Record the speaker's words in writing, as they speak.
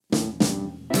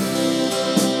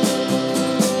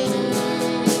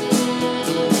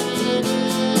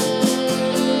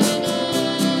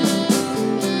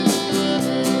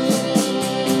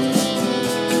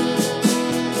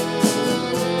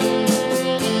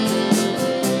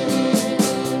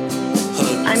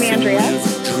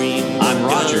Andrea. I'm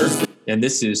Roger, and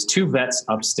this is Two Vets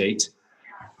Upstate,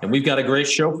 and we've got a great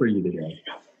show for you today.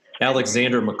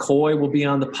 Alexander McCoy will be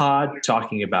on the pod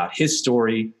talking about his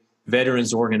story,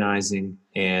 veterans organizing,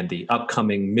 and the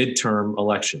upcoming midterm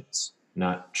elections.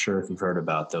 Not sure if you've heard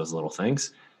about those little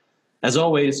things. As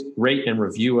always, rate and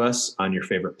review us on your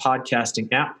favorite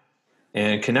podcasting app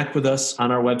and connect with us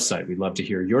on our website. We'd love to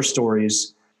hear your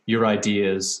stories, your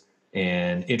ideas,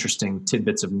 and interesting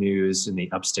tidbits of news in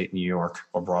the upstate New York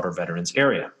or broader veterans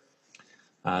area.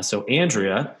 So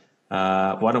Andrea,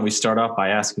 why don't we start off by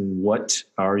asking, what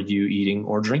are you eating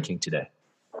or drinking today?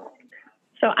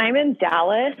 So I'm in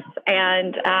Dallas,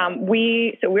 and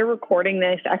we're recording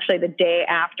this actually the day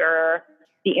after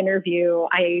the interview.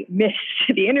 I missed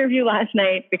the interview last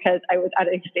night because I was at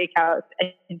a steakhouse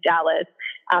in Dallas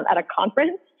at a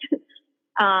conference.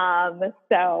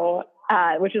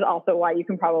 Which is also why you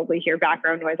can probably hear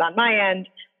background noise on my end.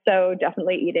 So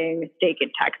definitely eating steak in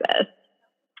Texas.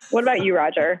 What about you,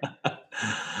 Roger?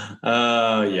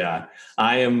 Yeah,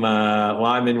 I am.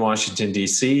 I'm in Washington,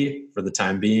 D.C. for the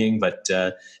time being, but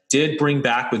did bring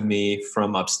back with me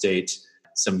from upstate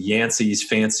some Yancey's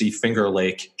Fancy Finger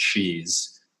Lake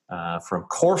cheese from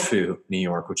Corfu, New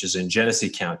York, which is in Genesee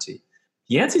County.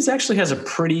 Yancey's actually has a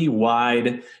pretty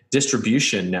wide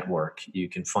distribution network. You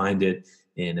can find it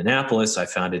in Annapolis. I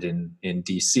found it in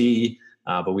DC,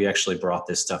 but we actually brought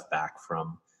this stuff back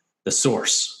from the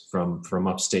source from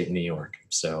upstate New York.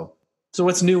 So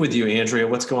what's new with you, Andrea?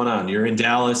 What's going on? You're in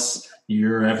Dallas.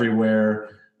 You're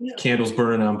everywhere. Candles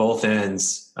burning on both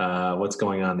ends. What's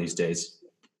going on these days?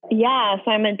 Yeah,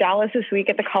 so I'm in Dallas this week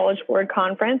at the College Board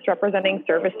Conference representing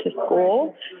Service to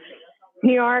School.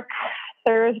 New York,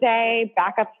 Thursday,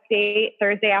 back upstate,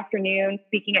 Thursday afternoon,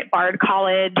 speaking at Bard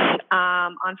College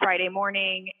on Friday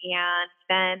morning, and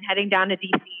then heading down to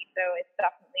DC. So it's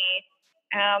definitely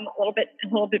a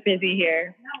little bit busy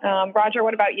here. Roger,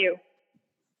 what about you?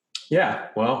 Yeah,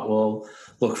 well, we'll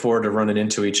look forward to running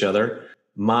into each other.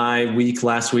 My week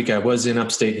last week, I was in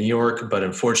upstate New York, but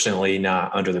unfortunately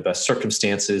not under the best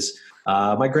circumstances.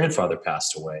 My grandfather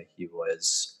passed away. He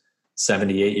was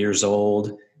 78 years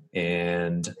old.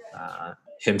 And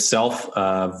himself,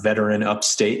 a veteran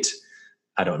upstate.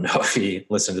 I don't know if he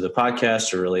listened to the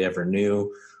podcast or really ever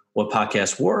knew what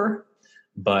podcasts were,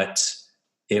 but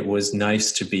it was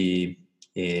nice to be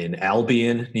in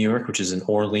Albion, New York, which is in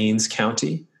Orleans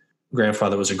County.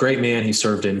 Grandfather was a great man. He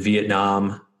served in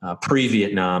Vietnam,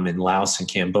 pre-Vietnam, in Laos and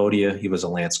Cambodia. He was a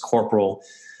Lance Corporal.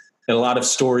 Had a lot of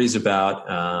stories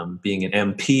about being an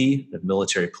MP, a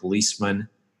military policeman.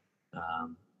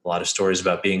 A lot of stories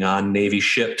about being on Navy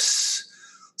ships,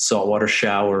 saltwater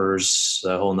showers,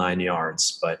 the whole 9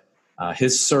 yards. But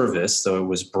his service, though it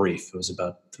was brief, it was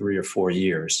about 3 or 4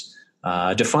 years,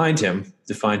 defined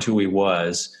who he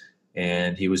was,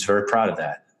 and he was very proud of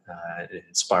that. It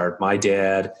inspired my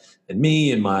dad and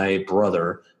me and my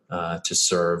brother to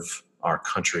serve our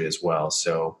country as well.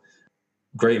 So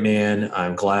great man.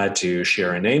 I'm glad to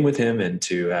share a name with him and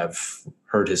to have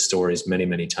heard his stories many,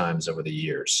 many times over the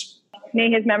years. May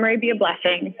his memory be a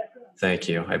blessing. Thank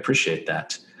you. I appreciate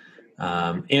that.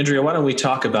 Andrea, why don't we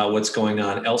talk about what's going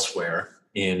on elsewhere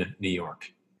in New York?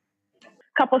 A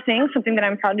couple things, something that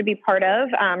I'm proud to be part of.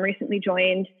 Recently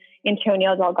joined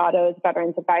Antonio Delgado's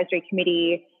Veterans Advisory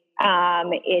Committee.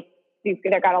 It's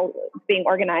being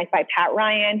organized by Pat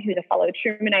Ryan, who's a fellow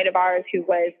Trumanite of ours, who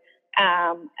was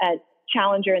a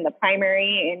challenger in the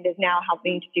primary and is now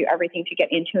helping to do everything to get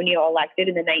Antonio elected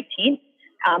in the 19th.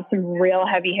 Some real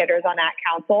heavy hitters on that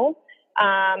council.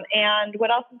 And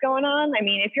what else is going on? I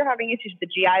mean, if you're having issues with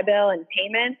the GI Bill and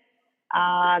payments,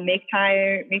 make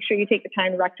sure you take the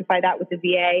time to rectify that with the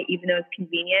VA, even though it's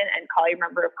convenient, and call your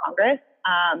member of Congress.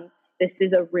 This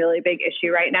is a really big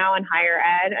issue right now in higher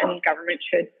ed, and government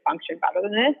should function better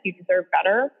than this. You deserve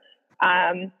better.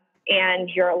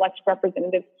 And your elected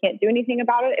representatives can't do anything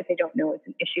about it if they don't know it's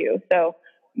an issue. So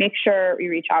make sure you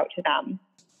reach out to them.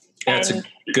 That's a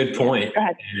good point. Go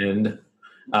ahead. And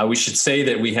we should say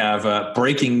that we have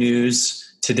breaking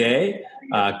news today.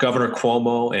 Governor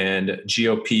Cuomo and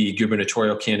GOP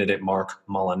gubernatorial candidate Mark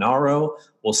Molinaro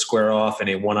will square off in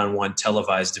a one-on-one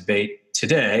televised debate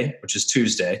today, which is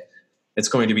Tuesday. It's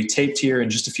going to be taped here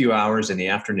in just a few hours in the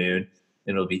afternoon,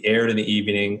 and it'll be aired in the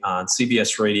evening on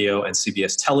CBS Radio and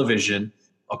CBS Television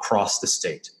across the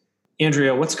state.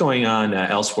 Andrea, what's going on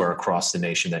elsewhere across the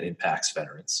nation that impacts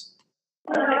veterans?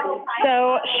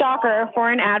 So, shocker,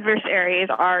 foreign adversaries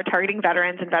are targeting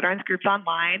veterans and veterans groups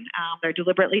online. They're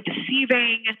deliberately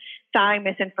deceiving, selling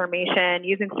misinformation,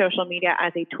 using social media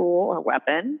as a tool or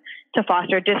weapon to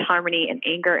foster disharmony and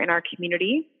anger in our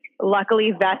community.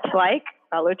 Luckily, vets like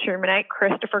fellow Trumanite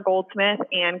Christopher Goldsmith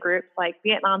and groups like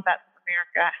Vietnam Vets of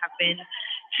America have been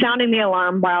sounding the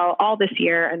alarm bell all this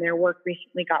year, and their work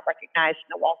recently got recognized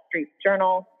in the Wall Street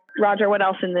Journal. Roger, what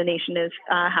else in the nation is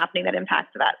happening that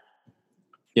impacts that?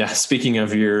 Yeah, speaking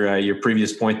of your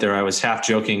previous point there, I was half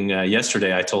joking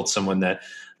yesterday. I told someone that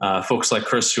folks like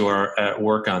Chris who are at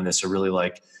work on this are really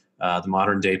like the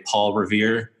modern day Paul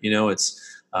Revere.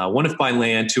 It's 1 if by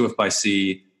land, 2 if by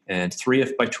sea, and 3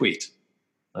 if by tweet.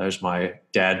 There's my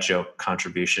dad joke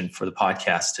contribution for the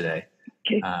podcast today.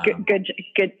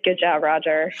 Good job,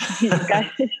 Roger. You made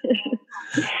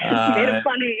it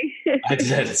funny. I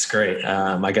did. It's great.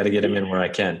 I got to get him in where I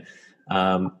can.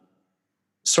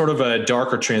 Sort of a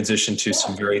darker transition to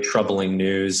some very troubling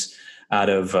news out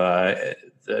of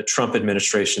the Trump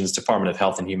administration's Department of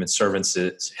Health and Human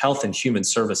Services.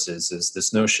 Is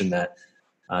this notion that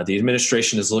the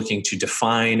administration is looking to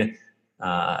define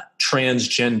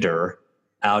transgender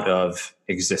out of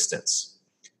existence.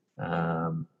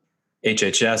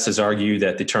 HHS has argued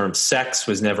that the term sex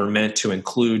was never meant to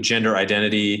include gender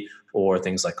identity or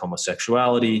things like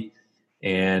homosexuality,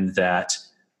 and that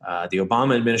the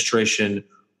Obama administration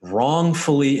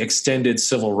wrongfully extended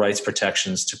civil rights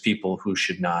protections to people who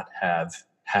should not have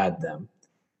had them.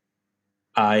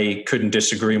 I couldn't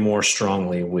disagree more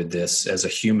strongly with this as a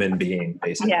human being,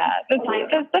 basically. Yeah,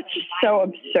 that's just so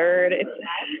absurd.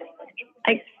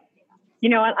 You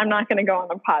know what? I'm not going to go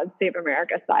on a Pod Save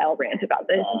America style rant about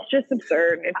this. It's just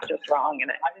absurd. And it's just wrong.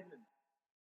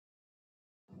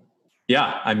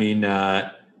 Yeah, I mean,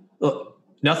 look,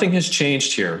 nothing has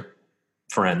changed here,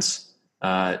 friends.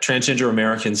 Transgender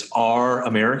Americans are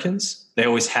Americans. They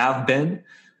always have been.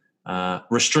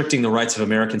 Restricting the rights of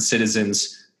American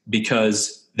citizens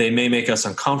because they may make us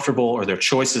uncomfortable or their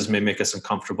choices may make us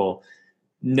uncomfortable,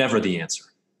 never the answer.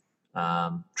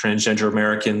 Transgender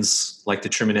Americans, like the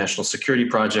Truman National Security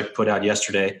Project put out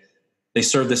yesterday, they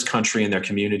serve this country and their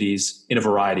communities in a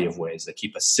variety of ways that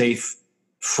keep us safe,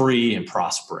 free, and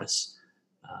prosperous.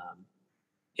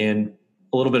 And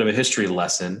a little bit of a history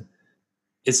lesson,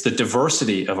 it's the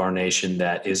diversity of our nation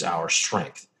that is our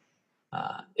strength.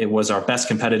 It was our best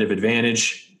competitive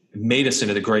advantage, made us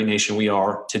into the great nation we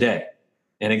are today.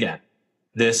 And again,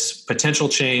 this potential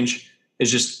change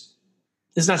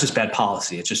it's not just bad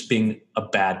policy, it's just being a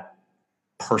bad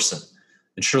person.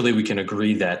 And surely we can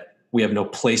agree that we have no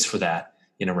place for that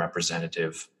in a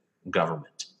representative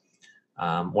government.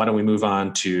 Why don't we move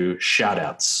on to shout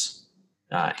outs?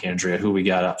 Andrea, who we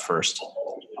got up first?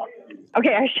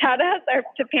 Okay, our shout outs are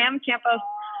to Pam Campos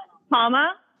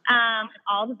Palma,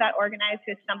 all of that organized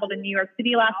who assembled in New York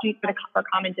City last week for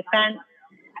Common Defense.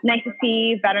 Nice to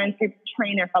see veterans who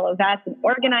train their fellow vets in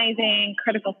organizing,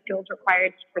 critical skills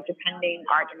required for defending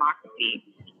our democracy.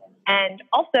 And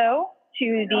also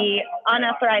to the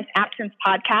Unauthorized Absence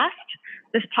podcast.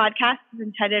 This podcast is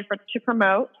intended to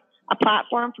promote a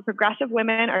platform for progressive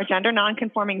women or gender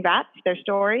nonconforming vets, their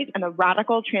stories, and the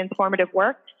radical transformative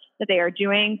work that they are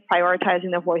doing,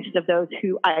 prioritizing the voices of those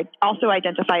who also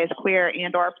identify as queer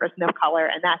and or a person of color.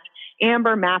 And that's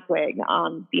Amber Mapwig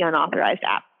on the Unauthorized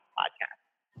Absence podcast.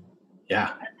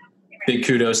 Yeah. Big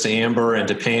kudos to Amber and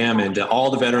to Pam and to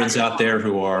all the veterans out there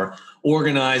who are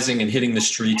organizing and hitting the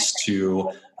streets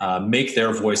to make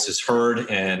their voices heard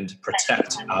and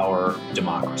protect our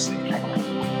democracy.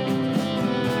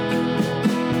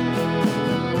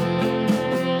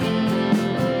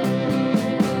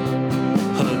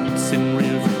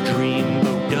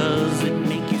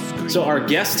 So our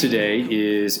guest today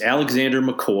is Alexander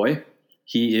McCoy.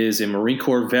 He is a Marine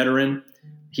Corps veteran.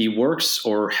 He works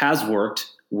or has worked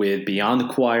with Beyond the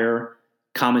Choir,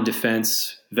 Common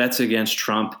Defense, Vets Against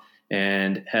Trump,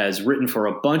 and has written for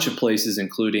a bunch of places,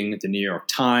 including the New York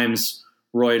Times,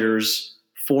 Reuters,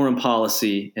 Foreign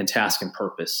Policy, and Task and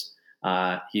Purpose.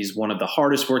 He's one of the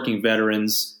hardest working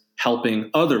veterans, helping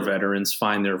other veterans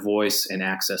find their voice and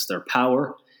access their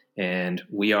power. And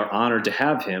we are honored to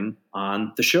have him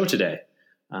on the show today.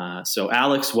 So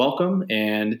Alex, welcome,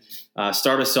 and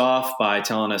start us off by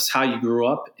telling us how you grew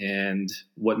up and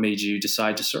what made you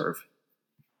decide to serve.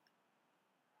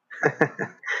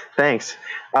 Thanks.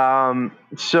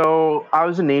 So I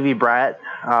was a Navy brat.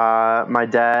 My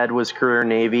dad was career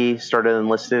Navy, started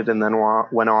enlisted and then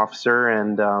went officer.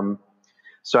 And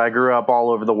so I grew up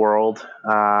all over the world.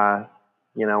 I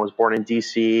was born in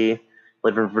D.C.,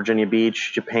 lived in Virginia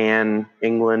Beach, Japan,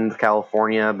 England,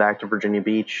 California, back to Virginia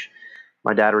Beach.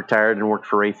 My dad retired and worked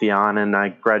for Raytheon, and I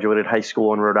graduated high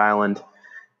school in Rhode Island.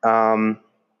 I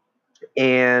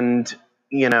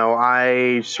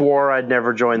swore I'd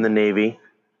never join the Navy.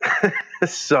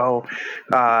 So,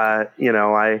 I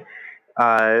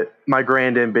my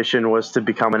grand ambition was to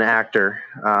become an actor.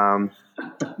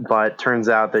 But turns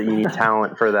out that you need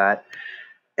talent for that.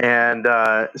 And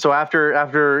so after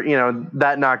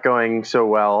that not going so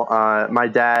well, my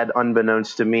dad,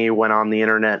 unbeknownst to me, went on the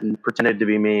internet and pretended to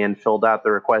be me and filled out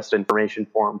the request information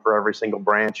form for every single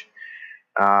branch.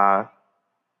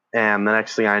 And the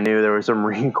next thing I knew, there was a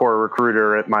Marine Corps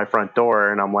recruiter at my front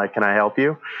door, and I'm like, "Can I help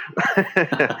you?"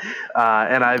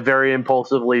 And I very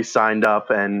impulsively signed up,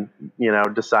 and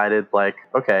decided like,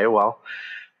 okay, well,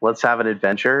 let's have an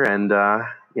adventure. And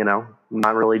I'm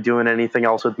not really doing anything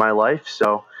else with my life,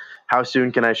 so how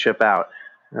soon can I ship out?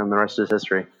 And the rest is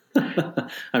history.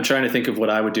 I'm trying to think of what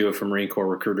I would do if a Marine Corps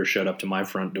recruiter showed up to my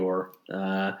front door.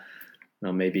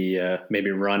 Maybe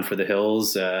run for the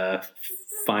hills,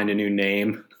 find a new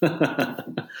name. I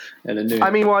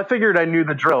figured I knew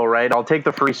the drill, right? I'll take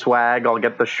the free swag, I'll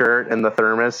get the shirt and the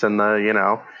thermos and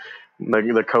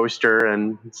the coaster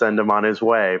and send him on his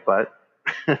way. But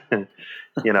they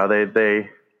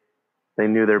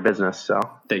knew their business, so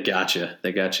they got you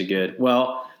good.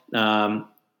 Well, are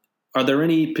there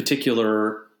any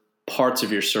particular parts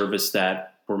of your service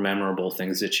that were memorable,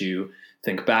 things that you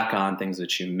think back on, things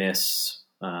that you miss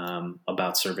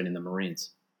about serving in the Marines?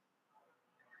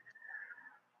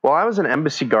 Well, I was an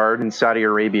embassy guard in Saudi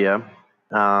Arabia,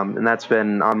 and that's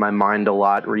been on my mind a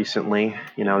lot recently.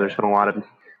 There's been a lot of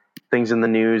things in the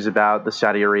news about the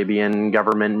Saudi Arabian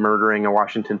government murdering a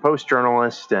Washington Post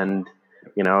journalist, and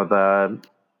the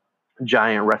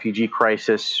giant refugee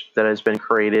crisis that has been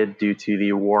created due to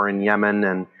the war in Yemen.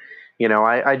 And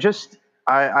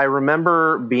I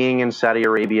remember being in Saudi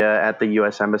Arabia at the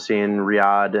U.S. Embassy in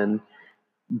Riyadh and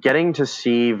getting to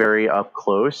see very up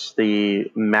close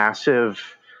the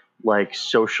massive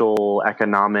social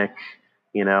economic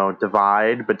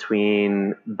divide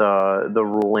between the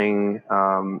ruling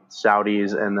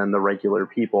Saudis and then the regular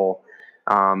people,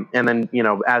 and then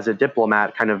as a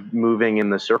diplomat kind of moving in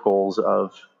the circles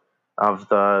of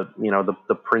the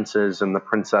the princes and the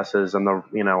princesses and the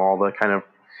all the kind of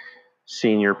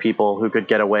senior people who could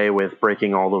get away with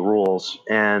breaking all the rules.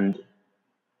 And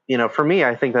for me,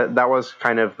 I think that was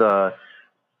kind of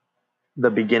the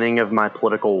beginning of my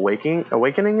political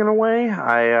awakening in a way.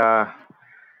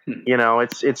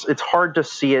 It's hard to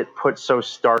see it put so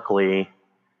starkly,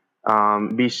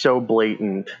 be so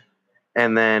blatant,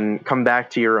 and then come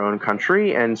back to your own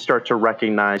country and start to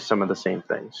recognize some of the same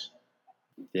things.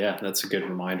 Yeah, that's a good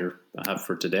reminder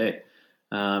for today.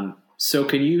 So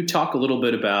can you talk a little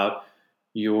bit about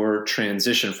your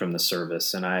transition from the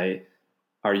service? And I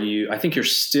think you're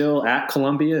still at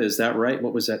Columbia. Is that right?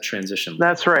 What was that transition like?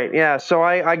 That's right. Yeah. So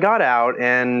I got out,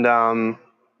 and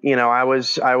I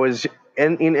was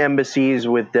in embassies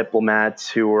with diplomats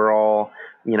who were all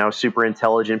super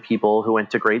intelligent people who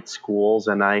went to great schools.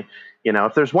 And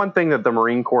if there's one thing that the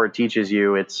Marine Corps teaches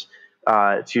you, it's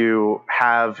to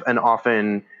have an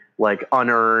often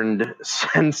unearned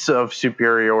sense of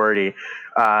superiority,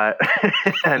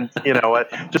 and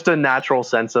just a natural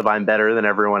sense of I'm better than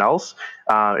everyone else,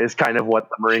 is kind of what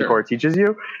the Marine Corps teaches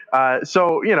you.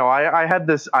 So I had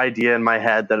this idea in my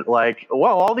head that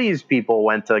all these people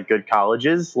went to good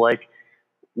colleges,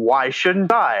 why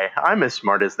shouldn't I? I'm as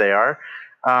smart as they are.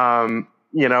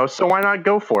 So why not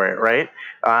go for it, right?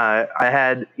 I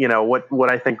had,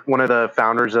 what I think one of the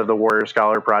founders of the Warrior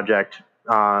Scholar Project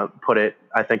put it,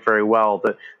 I think, very well,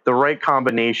 the right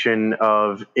combination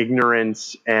of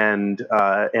ignorance and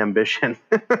ambition.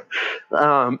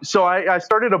 So I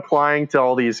started applying to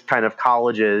all these kind of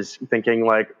colleges, thinking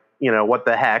what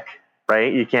the heck,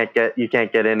 right? You can't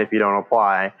get in if you don't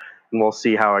apply, and we'll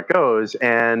see how it goes.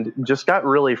 And just got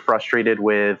really frustrated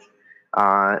with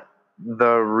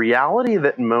the reality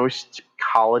that most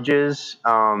colleges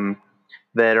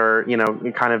that are,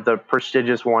 kind of the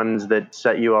prestigious ones that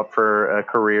set you up for a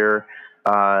career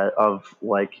of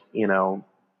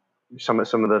some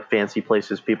of the fancy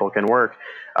places people can work,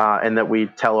 and that we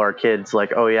tell our kids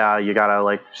oh yeah, you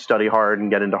gotta study hard and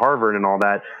get into Harvard and all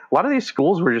that. A lot of these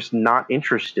schools were just not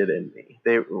interested in me.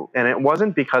 And it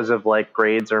wasn't because of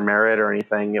grades or merit or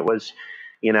anything. It was,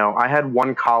 I had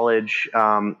one college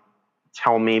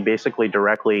tell me basically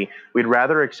directly, we'd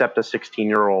rather accept a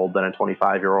 16-year-old than a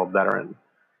 25-year-old veteran.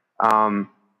 So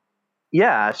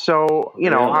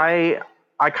really?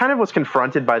 I kind of was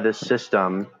confronted by this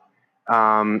system,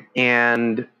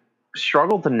 and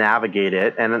struggled to navigate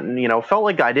it, and felt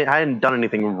like I hadn't done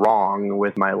anything wrong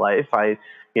with my life. I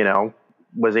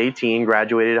was 18,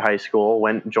 graduated high school,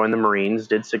 joined the Marines,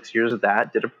 did 6 years of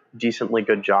that, did a decently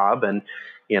good job, and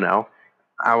I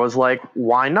was like,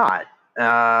 why not?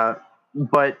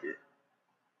 But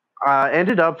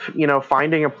ended up,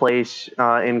 finding a place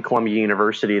in Columbia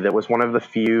University that was one of the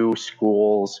few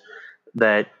schools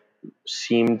that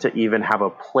seemed to even have a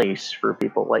place for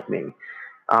people like me.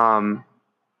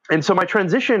 And so my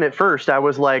transition at first, I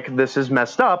was like, this is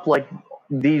messed up. Like,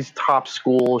 these top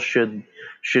schools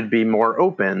should be more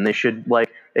open. They should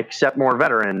like accept more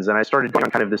veterans. And I started going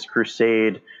on kind of this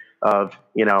crusade of,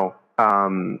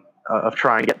 of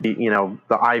trying to get the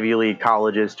Ivy League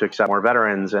colleges to accept more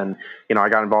veterans. And, I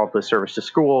got involved with Service to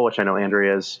School, which I know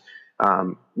Andrea's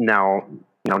now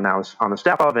is on the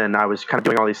staff of, and I was kind of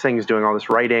doing all these things, doing all this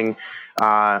writing.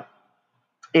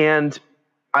 And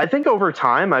I think over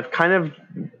time, I've kind of,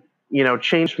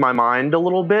 changed my mind a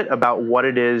little bit about what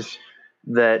it is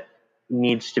that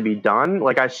needs to be done.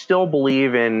 Like, I still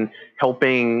believe in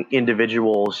helping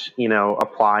individuals,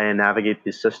 apply and navigate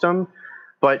the system.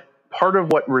 But part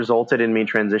of what resulted in me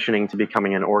transitioning to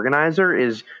becoming an organizer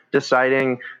is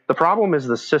deciding the problem is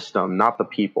the system, not the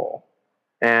people.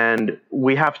 And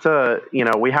we have to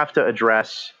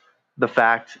address the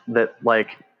fact that, like,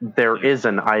 there is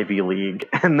an Ivy League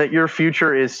and that your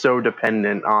future is so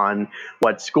dependent on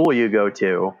what school you go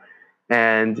to.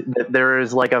 And that there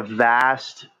is like a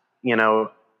vast,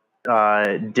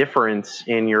 difference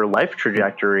in your life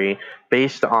trajectory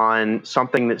based on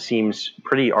something that seems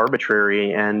pretty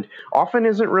arbitrary and often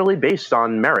isn't really based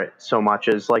on merit so much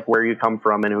as like where you come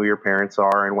from and who your parents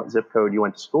are and what zip code you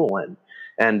went to school in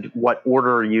and what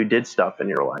order you did stuff in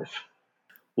your life.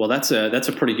 Well, that's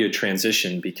a pretty good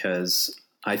transition, because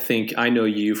I think I know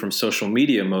you from social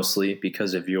media mostly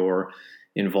because of your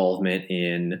involvement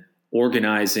in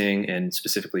organizing and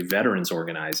specifically veterans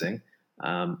organizing.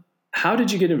 How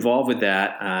did you get involved with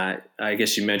that? I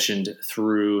guess you mentioned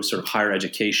through sort of higher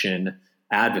education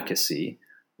advocacy.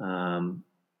 Can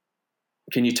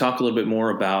you talk a little bit more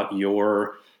about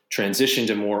your transition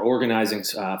to more organizing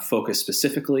focus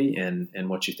specifically and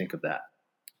what you think of that?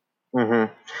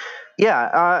 Mm-hmm.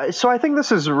 Yeah. So I think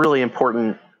this is a really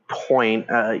important point.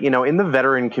 In the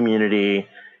veteran community,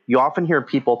 you often hear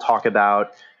people talk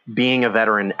about being a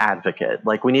veteran advocate.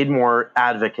 Like, we need more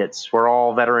advocates. We're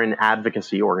all veteran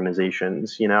advocacy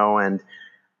organizations, and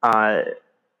I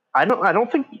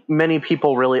don't think many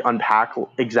people really unpack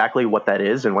exactly what that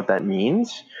is and what that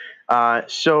means.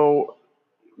 So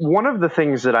one of the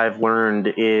things that I've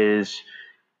learned is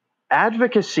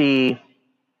advocacy,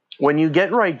 when you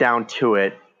get right down to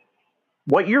it,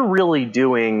 what you're really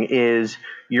doing is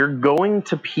you're going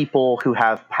to people who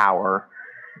have power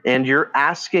and you're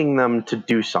asking them to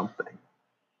do something.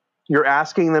 You're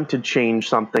asking them to change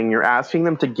something. You're asking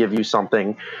them to give you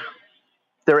something.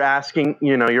 You're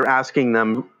asking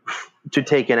them to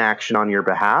take an action on your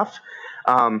behalf.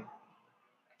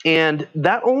 And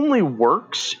that only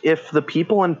works if the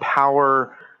people in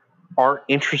power are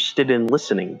interested in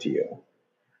listening to you.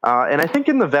 And I think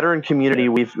in the veteran community,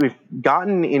 we've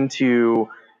gotten into,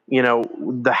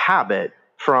 the habit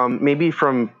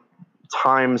from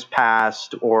times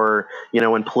past or,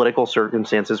 when political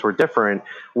circumstances were different,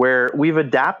 where we've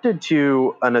adapted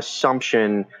to an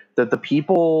assumption that the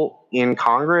people in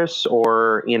Congress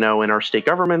or, in our state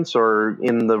governments or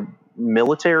in the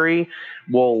military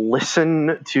will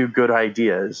listen to good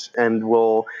ideas and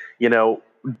will,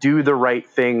 do the right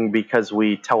thing because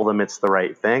we tell them it's the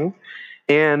right thing.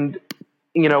 And,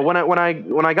 when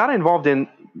I got involved in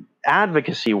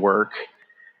advocacy work,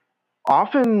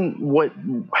 often what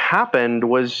happened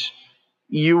was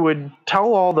you would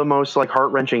tell all the most like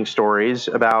heart-wrenching stories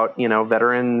about,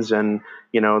 veterans and,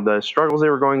 the struggles they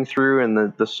were going through and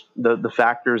the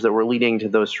factors that were leading to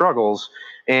those struggles.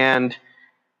 And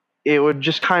it would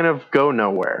just kind of go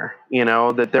nowhere,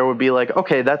 that there would be like,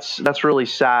 okay, that's really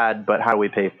sad, but how do we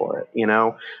pay for it?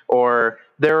 Or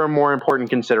there are more important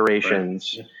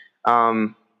considerations. Right.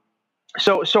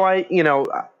 So I,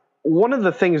 one of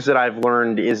the things that I've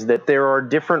learned is that there are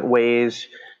different ways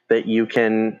that you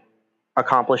can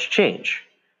accomplish change.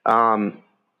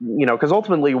 Because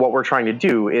ultimately what we're trying to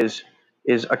do is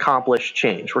accomplish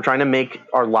change. We're trying to make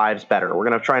our lives better. We're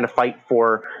going to try to fight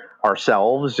for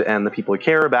ourselves and the people we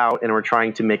care about, and we're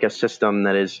trying to make a system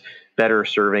that is better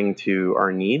serving to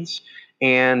our needs.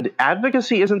 And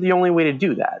advocacy isn't the only way to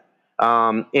do that.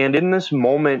 And in this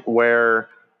moment where,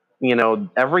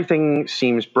 everything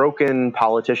seems broken,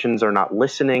 politicians are not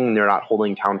listening, they're not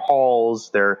holding town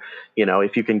halls, they're,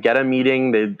 if you can get a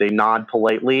meeting, they nod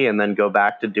politely and then go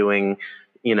back to doing,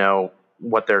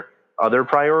 what their other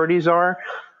priorities are.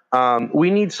 We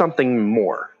need something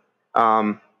more.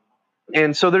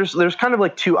 And so there's kind of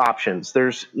like two options.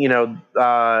 There's,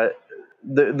 the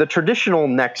traditional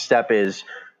next step is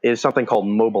something called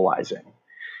mobilizing.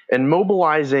 And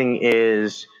mobilizing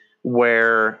is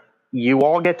where you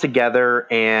all get together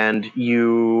and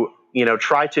you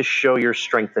try to show your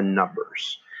strength in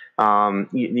numbers.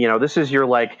 This is your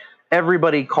like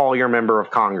everybody call your member of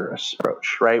Congress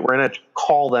approach, right? We're going to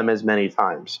call them as many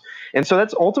times. And so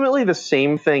that's ultimately the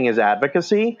same thing as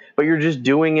advocacy, but you're just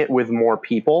doing it with more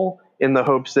people in the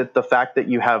hopes that the fact that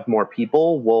you have more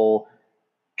people will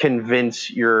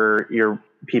convince your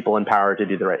people in power to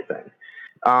do the right thing.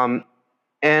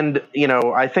 And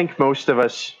I think most of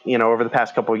us, over the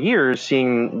past couple of years,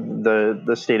 seeing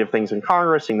the state of things in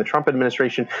Congress, seeing the Trump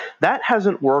administration, that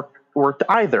hasn't worked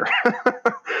either.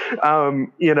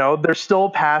 They're still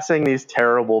passing these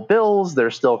terrible bills.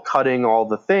 They're still cutting all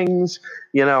the things,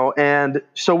 and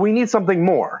so we need something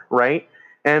more, right?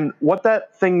 And what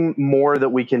that thing more that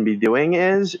we can be doing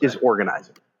is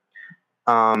organizing.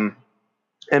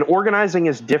 And organizing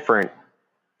is different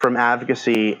from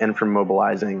advocacy and from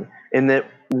mobilizing, in that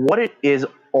what it is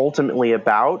ultimately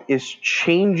about is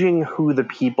changing who the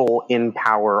people in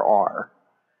power are.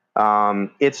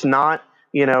 It's not,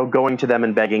 going to them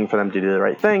and begging for them to do the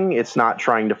right thing. It's not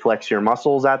trying to flex your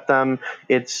muscles at them.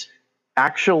 It's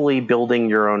actually building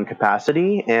your own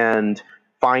capacity and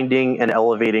finding and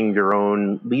elevating your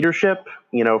own leadership,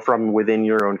 from within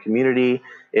your own community.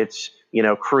 It's,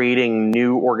 creating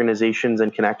new organizations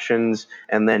and connections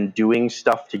and then doing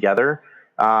stuff together.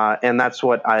 And that's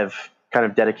what I've kind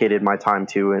of dedicated my time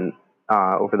to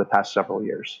over the past several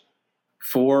years.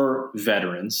 For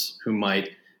veterans who might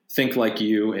think like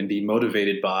you and be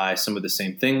motivated by some of the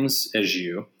same things as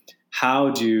you,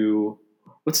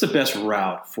 what's the best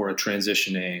route for a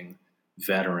transitioning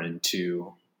veteran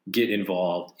to get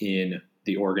involved in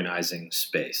the organizing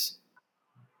space?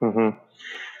 Mm-hmm.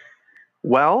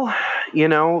 Well,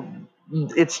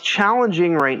 it's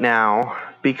challenging right now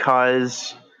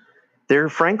because there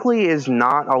frankly is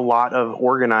not a lot of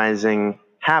organizing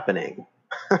happening,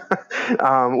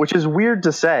 which is weird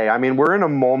to say. I mean, we're in a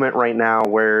moment right now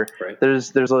where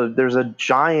there's a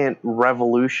giant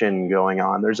revolution going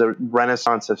on. There's a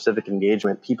renaissance of civic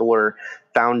engagement. People are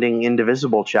founding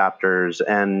indivisible chapters,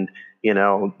 and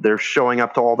they're showing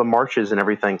up to all the marches and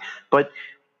everything. But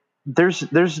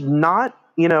there's not.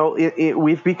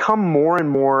 We've become more and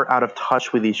more out of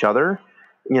touch with each other.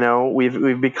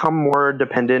 We've become more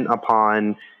dependent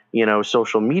upon,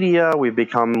 social media. We've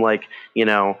become like,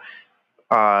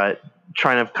 trying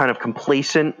to kind of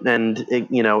complacent and,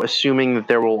 assuming that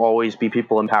there will always be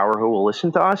people in power who will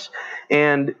listen to us.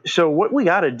 And so what we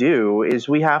got to do is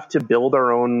we have to build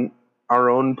our own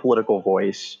political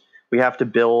voice. We have to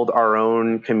build our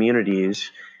own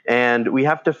communities, and we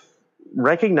have to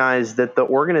recognize that the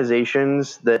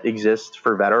organizations that exist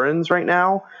for veterans right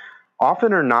now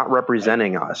often are not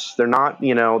representing us. They're not,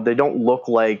 they don't look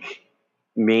like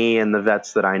me and the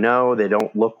vets that I know. They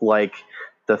don't look like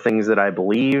the things that I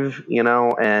believe,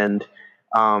 and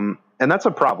that's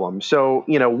a problem. So,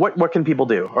 what can people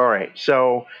do? All right.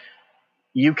 So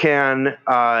you can,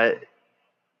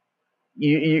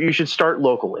 you should start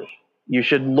locally. You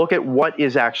should look at what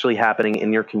is actually happening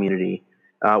in your community.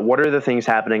 What are the things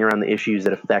happening around the issues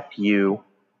that affect you,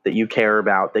 that you care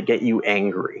about, that get you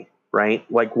angry, right?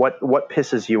 Like what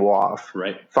pisses you off?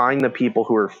 Right. Find the people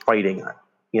who are fighting it,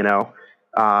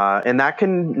 and that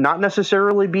can not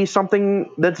necessarily be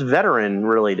something that's veteran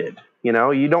related.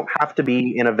 You don't have to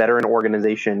be in a veteran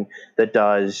organization that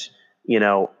does,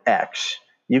 X.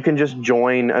 You can just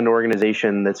join an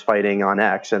organization that's fighting on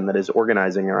X and that is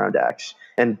organizing around X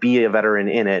and be a veteran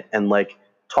in it and like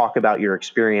talk about your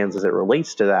experience as it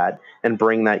relates to that and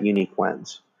bring that unique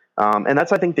lens. And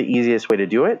that's, I think, the easiest way to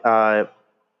do it.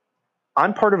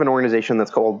 I'm part of an organization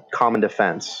that's called Common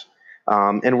Defense.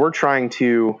 And we're trying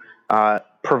to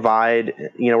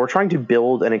we're trying to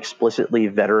build an explicitly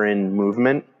veteran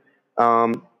movement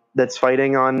that's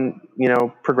fighting on,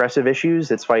 progressive issues,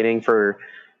 that's fighting for,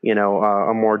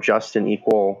 a more just and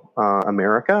equal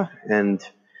America. And,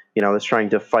 that's trying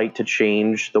to fight to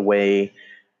change the way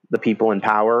the people in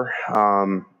power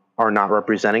are not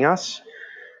representing us.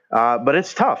 But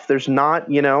it's tough. There's not,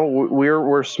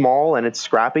 we're small and it's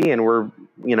scrappy, and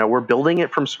we're building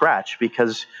it from scratch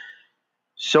because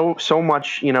so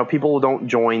much, people don't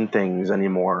join things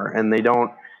anymore, and they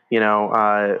don't,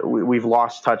 we've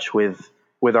lost touch with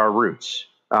our roots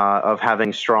of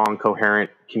having strong,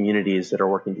 coherent communities that are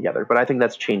working together. But I think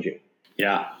that's changing.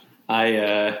 Yeah.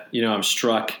 I'm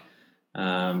struck.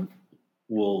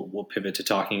 We'll pivot to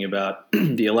talking about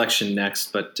the election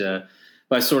next, but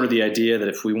by sort of the idea that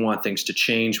if we want things to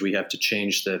change, we have to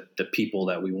change the people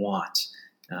that we want,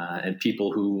 and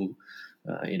people who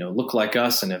look like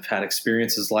us and have had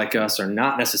experiences like us are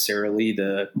not necessarily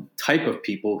the type of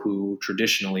people who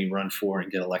traditionally run for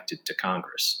and get elected to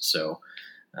Congress. So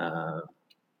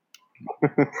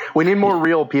We need more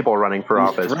real people running for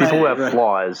office. People who have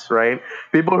flaws, right?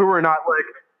 People who are not like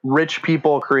rich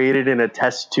people created in a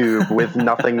test tube with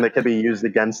nothing that can be used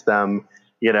against them,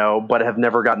 but have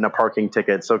never gotten a parking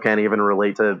ticket, so can't even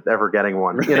relate to ever getting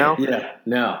one, Yeah,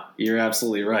 no, you're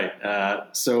absolutely right.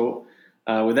 So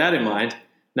with that in mind,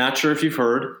 not sure if you've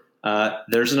heard,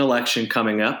 there's an election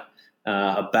coming up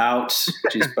by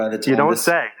the time you don't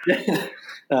say.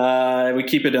 We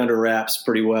keep it under wraps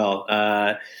pretty well.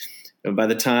 By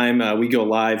the time we go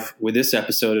live with this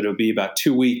episode, it'll be about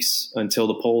 2 weeks until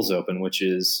the polls open, which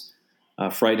is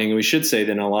frightening. We should say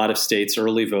that in a lot of states,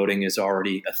 early voting is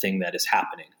already a thing that is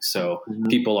happening. So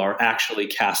people are actually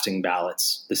casting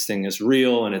ballots. This thing is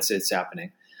real and it's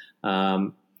happening.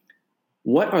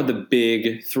 What are the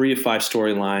big 3 to 5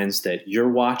 storylines that you're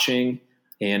watching?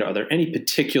 And are there any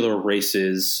particular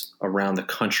races around the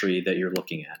country that you're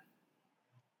looking at?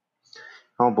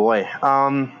 Oh boy.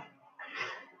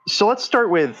 So let's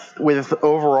start with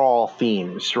overall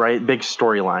themes, right? Big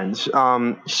storylines.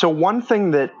 So one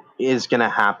thing that is going to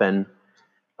happen,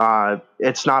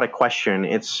 it's not a question,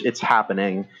 it's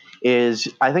happening, is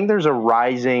I think there's a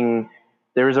rising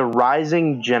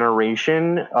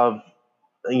generation of,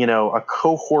 a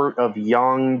cohort of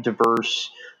young, diverse,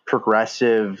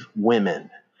 progressive women,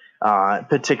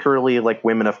 particularly like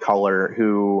women of color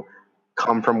who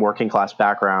come from working class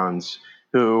backgrounds,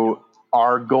 who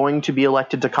are going to be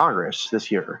elected to Congress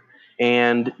this year.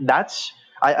 And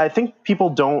I think people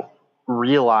don't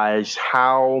realize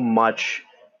how much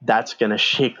that's going to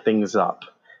shake things up.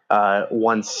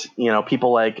 Once,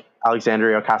 people like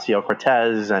Alexandria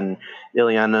Ocasio-Cortez and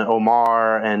Ileana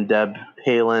Omar and Deb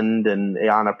Haaland and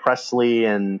Ayanna Pressley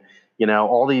and,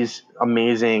 all these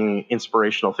amazing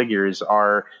inspirational figures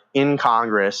are in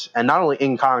Congress, and not only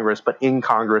in Congress, but in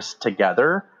Congress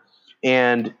together,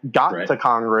 and got to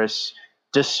Congress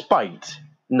despite,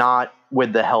 not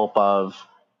with the help of,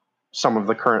 some of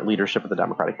the current leadership of the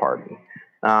Democratic Party.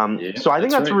 So I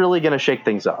think that's really going to shake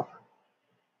things up.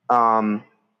 And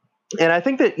I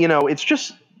think that, it's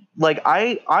just like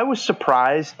I was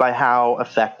surprised by how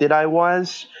affected I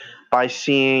was by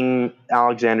seeing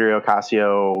Alexandria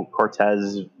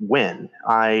Ocasio-Cortez win.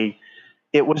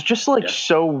 It was just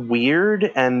so weird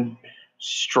and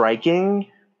striking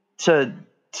to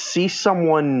see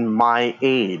someone my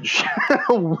age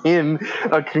win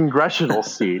a congressional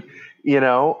seat.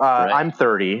 I'm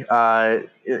 30,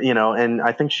 and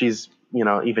I think she's,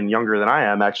 even younger than I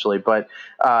am actually, but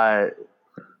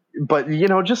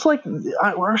just like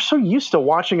we're so used to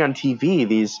watching on TV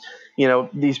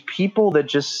these people that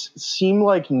just seem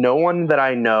like no one that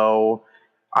I know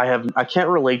I can't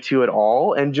relate to at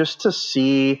all, and just to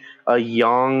see a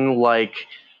young like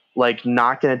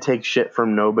not going to take shit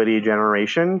from nobody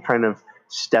generation kind of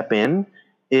step in,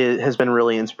 it has been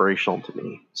really inspirational to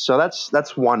me. So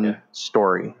that's one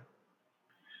story.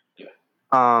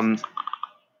 Another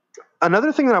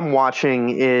thing that I'm watching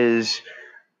is,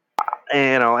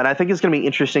 and I think it's going to be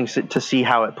interesting to see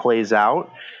how it plays out,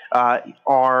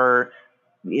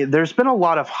 there's been a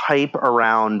lot of hype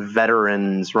around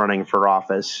veterans running for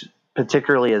office,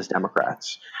 particularly as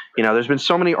Democrats. There's been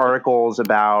so many articles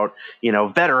about,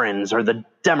 veterans are the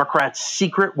Democrats'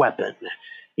 secret weapon,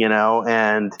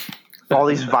 and all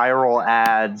these viral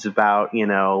ads about,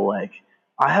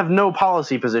 I have no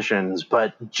policy positions,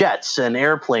 but jets and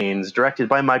airplanes directed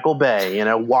by Michael Bay,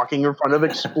 walking in front of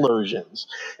explosions.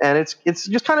 And it's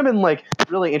just kind of been like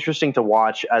really interesting to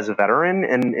watch as a veteran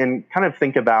and kind of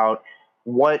think about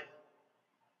what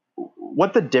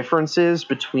the difference is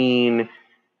between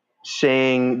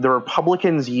saying the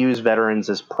Republicans use veterans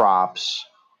as props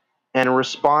and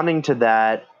responding to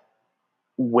that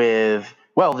with,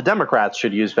 well, the Democrats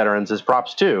should use veterans as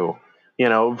props too,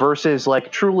 versus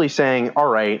like truly saying, all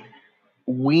right,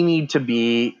 we need to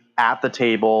be at the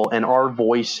table and our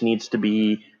voice needs to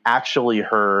be actually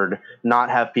heard,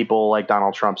 not have people like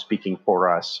Donald Trump speaking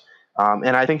for us.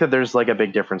 And I think that there's like a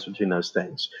big difference between those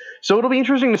things. So it'll be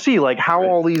interesting to see like how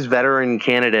all these veteran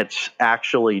candidates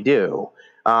actually do.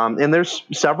 And there's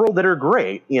several that are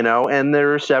great, and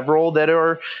there are several that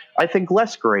are, I think,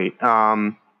 less great.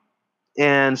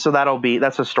 And so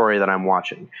that's a story that I'm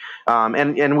watching.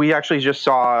 And we actually just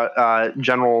saw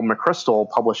General McChrystal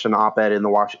publish an op-ed in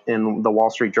the Wall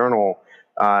Street Journal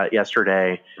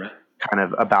yesterday, kind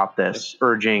of about this,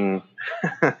 urging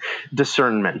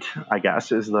discernment, I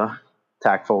guess, is the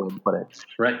tactful way to put it.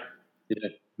 Right. Yeah.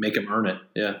 Make them earn it.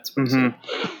 Yeah. That's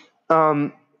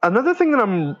what another thing that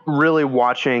I'm really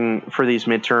watching for these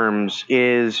midterms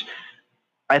is,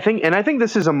 I think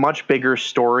this is a much bigger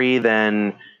story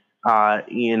than I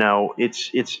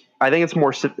think it's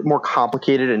more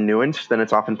complicated and nuanced than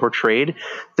it's often portrayed.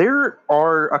 There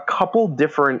are a couple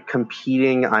different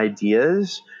competing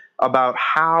ideas about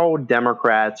how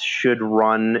Democrats should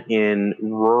run in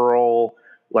rural,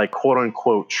 like quote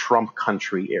unquote Trump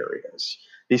country areas.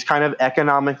 These kind of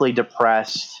economically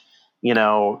depressed,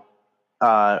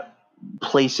 uh,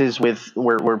 places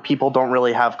where people don't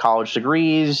really have college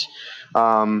degrees,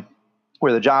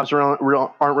 where the jobs aren't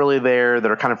really there,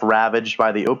 that are kind of ravaged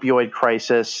by the opioid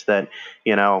crisis, that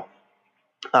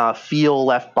feel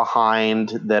left behind,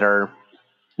 that are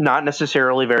not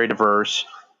necessarily very diverse.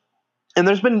 And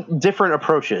there's been different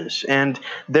approaches, and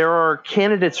there are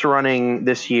candidates running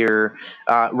this year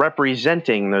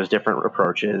representing those different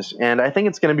approaches. And I think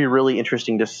it's going to be really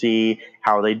interesting to see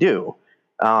how they do.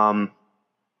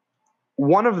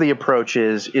 One of the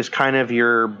approaches is kind of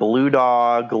your blue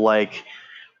dog, like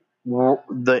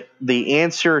the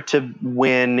answer to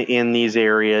win in these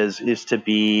areas is to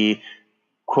be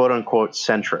quote unquote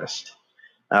centrist.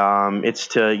 It's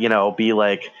to be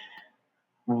like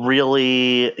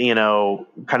really,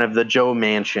 kind of the Joe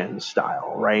Manchin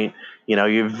style, right?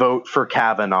 You vote for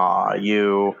Kavanaugh,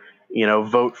 you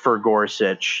vote for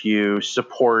Gorsuch, you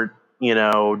support,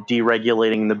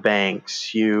 deregulating the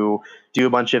banks, you do a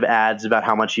bunch of ads about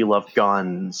how much you love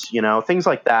guns, things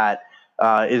like that,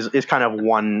 is kind of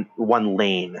one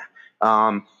lane.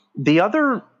 The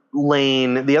other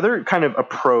lane, the other kind of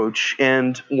approach,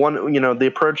 and the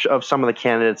approach of some of the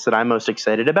candidates that I'm most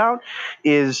excited about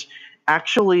is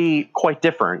actually quite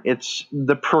different. It's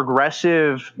the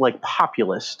progressive, like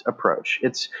populist approach.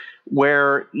 It's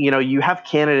where, you have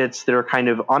candidates that are kind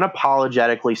of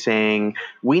unapologetically saying,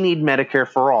 we need Medicare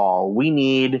for all. We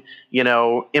need,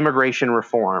 immigration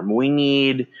reform. We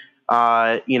need,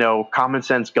 common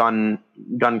sense gun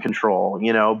control,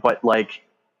 but like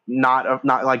not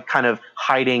like kind of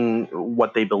hiding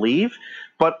what they believe,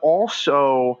 but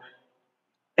also,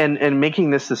 and making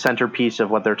this the centerpiece of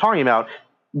what they're talking about,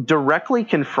 directly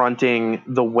confronting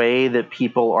the way that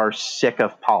people are sick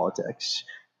of politics.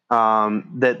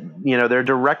 That they're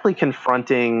directly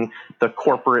confronting the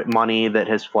corporate money that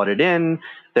has flooded in.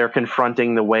 They're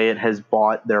confronting the way it has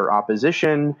bought their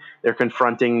opposition. They're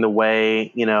confronting the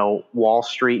way Wall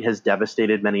Street has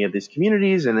devastated many of these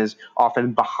communities and is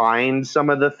often behind some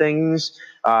of the things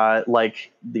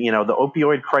like the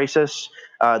opioid crisis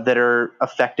that are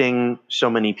affecting so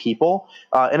many people.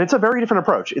 And it's a very different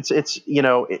approach.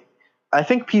 I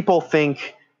think people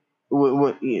think. A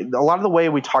lot of the way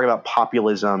we talk about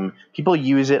populism, people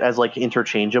use it as like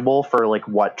interchangeable for like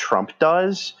what Trump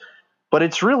does, but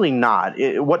it's really not.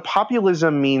 What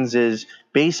populism means is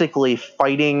basically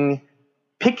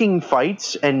picking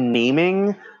fights and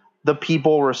naming the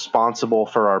people responsible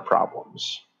for our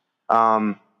problems.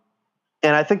 And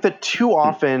I think that too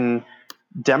often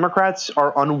Democrats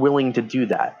are unwilling to do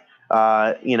that.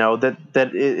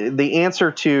 The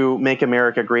answer to make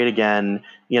America great again,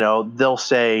 they'll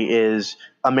say is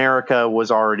America was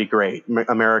already great.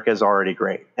 America is already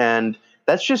great. And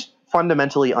that's just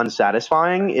fundamentally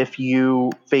unsatisfying if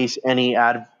you face any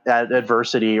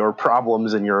adversity or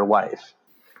problems in your life.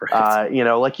 Right.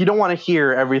 Like you don't want to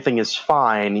hear everything is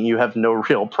fine. You have no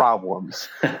real problems.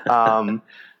 So,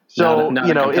 not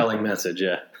a compelling message.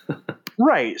 Yeah.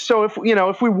 Right. So if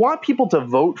we want people to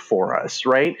vote for us,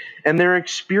 right, and they're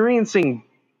experiencing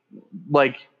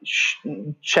like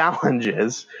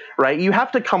challenges, right, you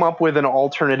have to come up with an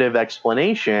alternative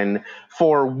explanation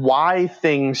for why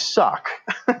things suck.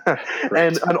 Right.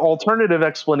 And an alternative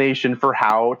explanation for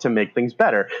how to make things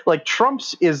better. Like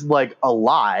Trump's is like a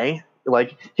lie.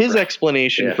 Like his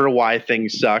explanation for why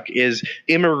things suck is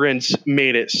immigrants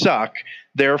made it suck.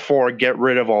 Therefore, get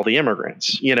rid of all the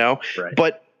immigrants,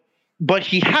 Right. But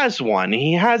he has one.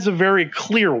 He has a very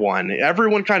clear one.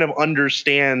 Everyone kind of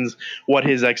understands what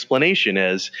his explanation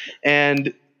is.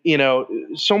 And,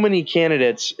 so many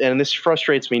candidates, and this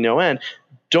frustrates me no end,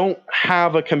 don't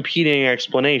have a competing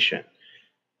explanation.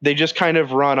 They just kind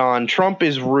of run on, Trump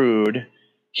is rude.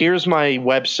 Here's my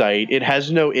website. It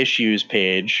has no issues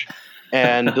page.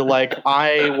 And like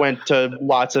I went to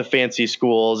lots of fancy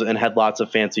schools and had lots of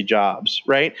fancy jobs,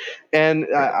 right? And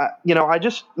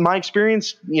my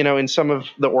experience, in some of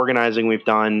the organizing we've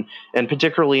done, and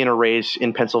particularly in a race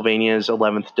in Pennsylvania's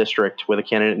 11th district with a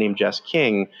candidate named Jess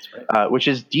King, which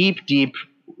is deep,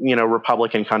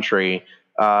 Republican country,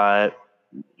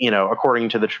 according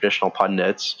to the traditional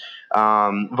pundits,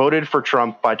 voted for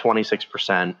Trump by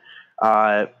 26%.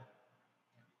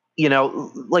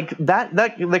 Like that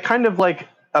the kind of like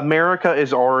America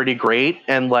is already great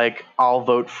and like I'll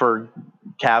vote for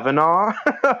Kavanaugh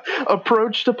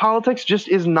approach to politics just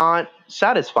is not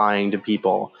satisfying to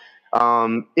people.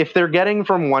 If they're getting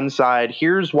from one side,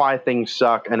 here's why things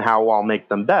suck and how I'll make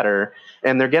them better,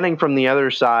 and they're getting from the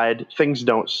other side, things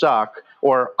don't suck,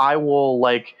 or I will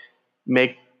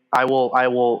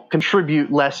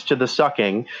contribute less to the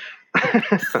sucking,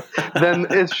 then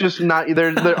it's just not.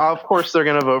 Of course, they're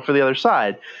going to vote for the other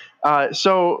side.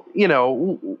 So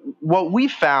what we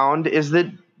found is that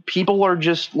people are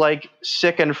just like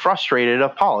sick and frustrated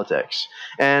of politics,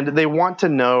 and they want to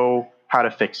know how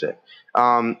to fix it.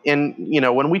 And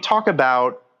when we talk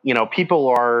about people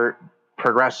are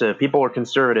progressive, people are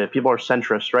conservative, people are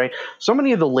centrist, right? So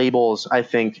many of the labels, I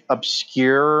think,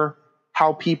 obscure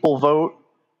how people vote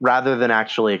rather than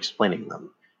actually explaining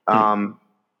them.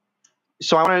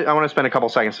 So I want to spend a couple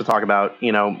seconds to talk about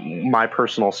my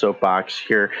personal soapbox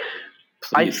here.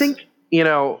 Please. I think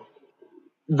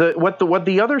what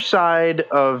the other side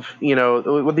of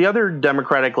what the other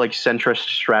Democratic centrist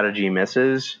strategy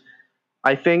misses,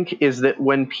 I think, is that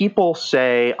when people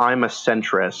say I'm a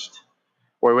centrist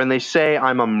or when they say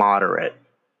I'm a moderate,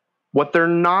 what they're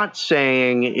not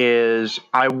saying is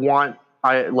I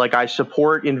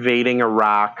support invading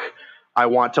Iraq. I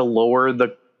want to lower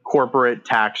the corporate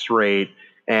tax rate,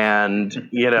 and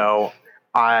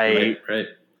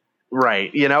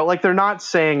right. They're not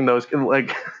saying those,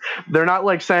 they're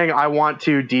not saying I want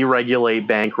to deregulate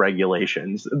bank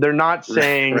regulations. They're not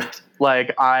saying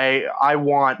I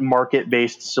want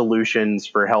market-based solutions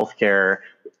for healthcare.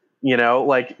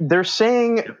 They're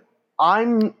saying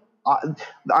what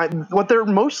they're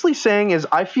mostly saying is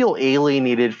I feel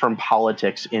alienated from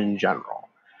politics in general,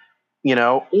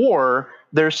 or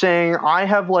they're saying I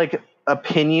have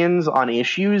opinions on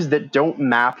issues that don't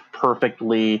map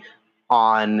perfectly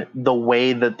on the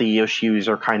way that the issues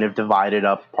are kind of divided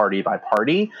up party by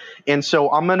party. And so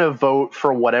I'm going to vote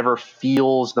for whatever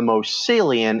feels the most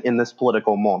salient in this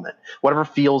political moment. Whatever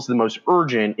feels the most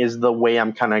urgent is the way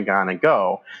I'm kind of going to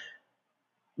go.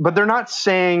 But they're not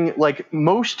saying,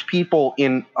 most people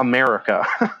in America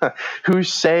who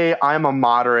say I'm a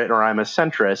moderate or I'm a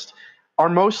centrist are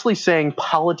mostly saying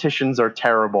politicians are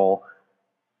terrible.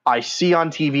 I see on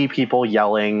TV people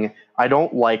yelling. I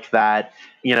don't like that.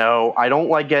 I don't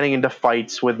like getting into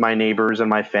fights with my neighbors and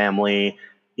my family.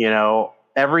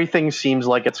 Everything seems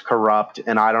like it's corrupt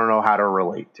and I don't know how to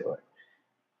relate to it.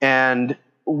 And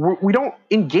we don't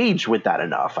engage with that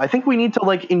enough. I think we need to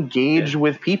engage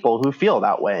with people who feel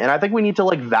that way. And I think we need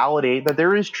to validate that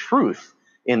there is truth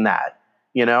in that,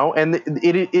 and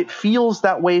it feels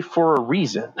that way for a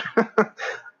reason,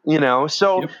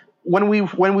 so yep. When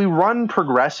we run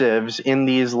progressives in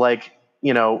these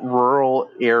rural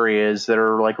areas that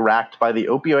are racked by the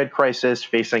opioid crisis,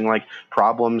 facing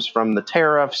problems from the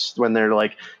tariffs, when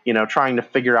they're trying to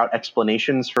figure out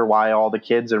explanations for why all the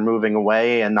kids are moving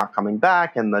away and not coming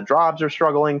back and the jobs are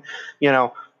struggling,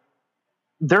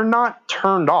 they're not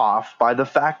turned off by the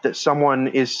fact that someone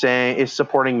is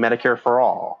supporting Medicare for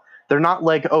all. They're not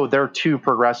they're too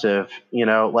progressive,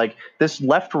 this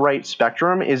left-right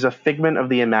spectrum is a figment of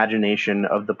the imagination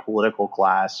of the political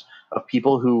class, of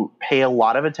people who pay a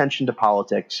lot of attention to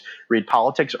politics, read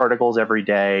politics articles every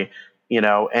day,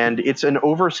 and it's an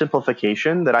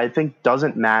oversimplification that I think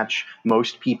doesn't match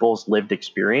most people's lived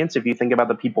experience. If you think about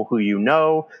the people who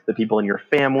the people in your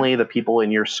family, the people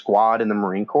in your squad in the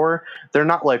Marine Corps, they're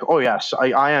not oh yes,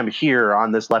 I am here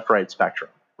on this left-right spectrum,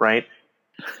 right?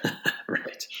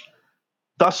 Right.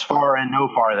 Thus far and no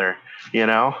farther,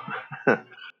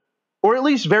 or at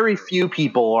least very few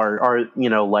people are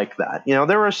like that.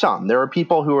 There are some. There are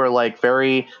people who are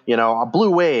very a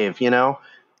blue wave, but yeah.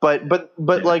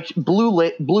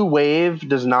 Blue wave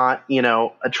does not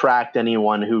attract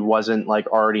anyone who wasn't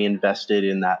already invested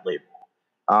in that label.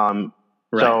 Right.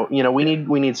 So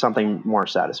we need something more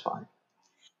satisfying.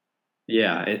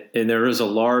 Yeah, and there is a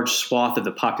large swath of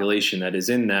the population that is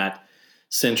in that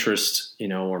centrist,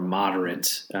 or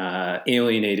moderate,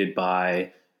 alienated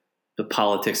by the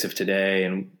politics of today,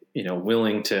 and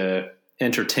willing to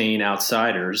entertain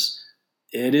outsiders.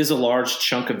 It is a large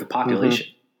chunk of the population,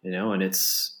 and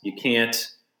you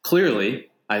can't clearly.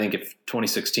 I think if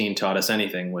 2016 taught us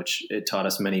anything, which it taught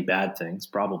us many bad things,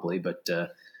 probably, but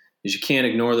is you can't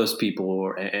ignore those people,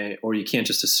 or you can't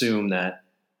just assume that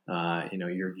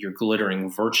your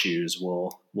glittering virtues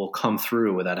will come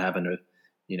through without having to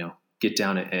get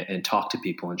down and talk to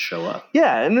people and show up.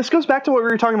 Yeah, and this goes back to what we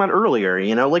were talking about earlier,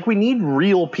 we need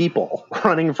real people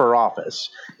running for office,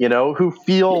 who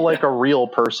feel like a real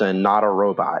person, not a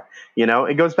robot.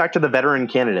 It goes back to the veteran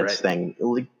candidates thing.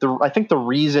 I think the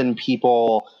reason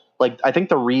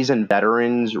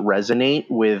veterans resonate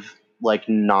with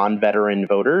non-veteran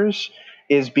voters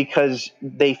is because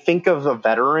they think of a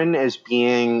veteran as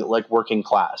being like working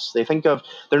class.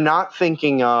 They're not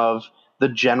thinking of the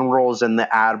generals and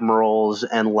the admirals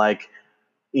and like,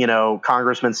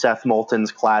 Congressman Seth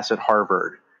Moulton's class at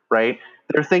Harvard, right?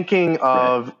 They're thinking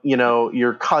of,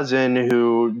 your cousin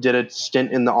who did a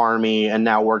stint in the army and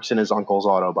now works in his uncle's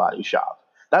auto body shop.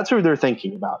 That's who they're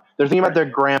thinking about. They're thinking about their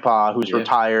grandpa who's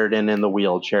retired and in the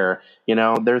wheelchair.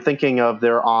 They're thinking of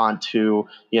their aunt who,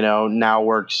 now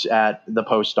works at the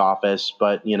post office,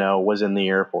 but, was in the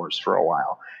Air Force for a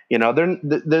while.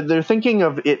 They're thinking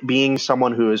of it being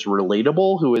someone who is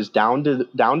relatable, who is down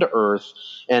to earth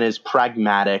and is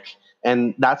pragmatic.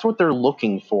 And that's what they're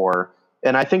looking for.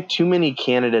 And I think too many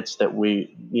candidates that we're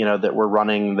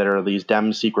running that are these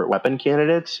Dem secret weapon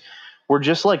candidates, we're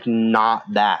just like not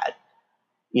that.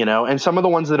 And some of the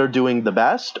ones that are doing the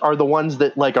best are the ones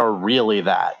that like are really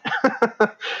that.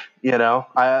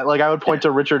 I would point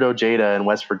to Richard Ojeda in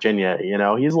West Virginia.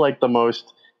 He's like the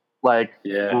most like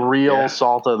real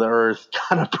salt of the earth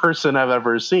kind of person I've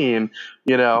ever seen.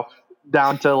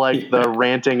 Down to like the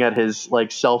ranting at his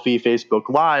like selfie Facebook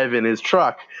Live in his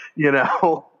truck.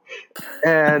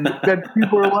 And then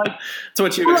people are like, "It's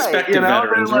what you expect of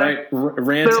veterans, right?"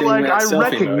 Ranting. They're like, I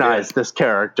recognize this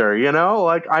character,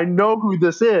 like I know who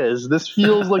this is. This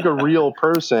feels like a real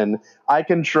person. I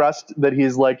can trust that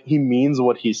he's like he means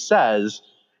what he says,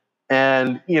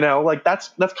 and like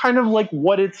that's kind of like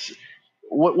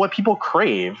what people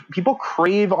crave. People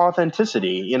crave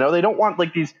authenticity. They don't want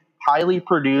like these highly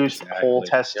produced, poll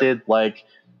tested, like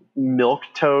milk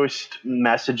toast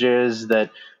messages that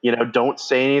don't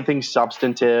say anything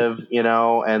substantive,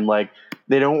 and like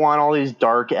they don't want all these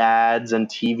dark ads and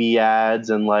TV ads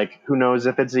and like who knows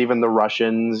if it's even the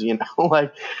Russians,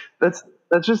 like that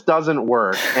just doesn't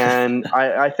work. And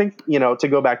I think to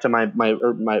go back to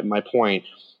my point,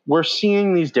 we're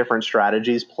seeing these different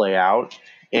strategies play out,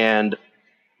 and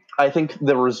I think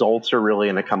the results are really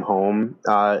going to come home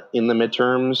in the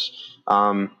midterms,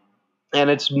 and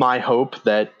it's my hope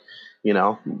that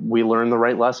we learn the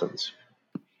right lessons.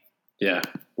 Yeah,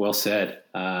 well said.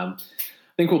 I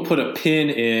think we'll put a pin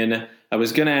in. I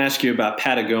was going to ask you about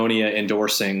Patagonia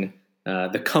endorsing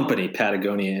the company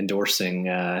Patagonia endorsing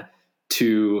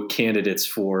two candidates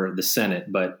for the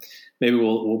Senate, but maybe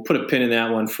we'll put a pin in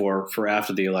that one for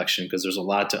after the election because there's a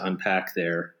lot to unpack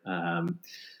there.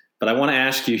 But I want to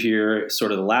ask you here,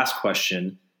 sort of the last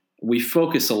question. We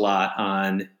focus a lot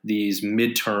on these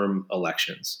midterm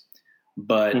elections,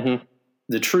 but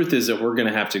the truth is that we're going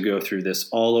to have to go through this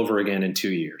all over again in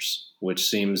 2 years, which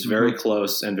seems very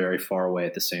close and very far away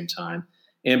at the same time.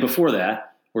 And before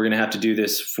that, we're going to have to do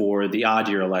this for the odd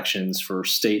year elections for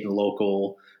state and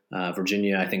local,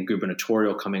 Virginia, I think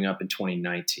gubernatorial coming up in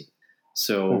 2019.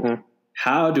 So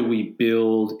how do we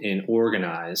build and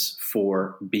organize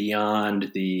for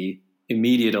beyond the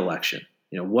immediate election?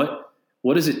 What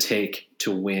does it take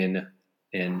to win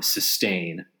and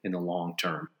sustain in the long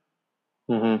term?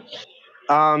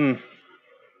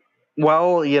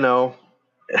 Well,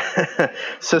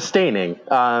 sustaining.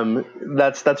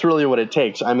 That's really what it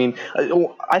takes. I mean,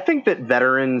 I think that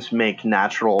veterans make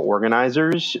natural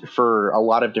organizers for a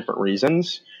lot of different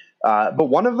reasons. But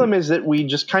one of them is that we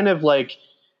just kind of like,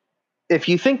 if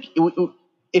you think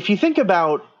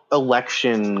about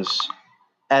elections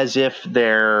as if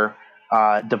they're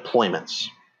deployments,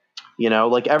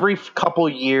 like every couple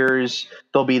years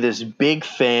there'll be this big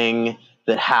thing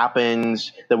that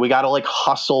happens that we got to like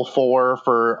hustle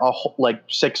for like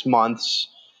 6 months,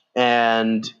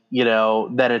 and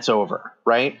then it's over,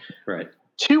 right?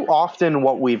 Too often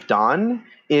what we've done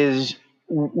is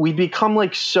we become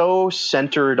like so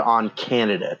centered on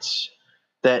candidates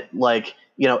that like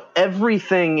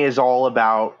everything is all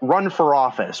about run for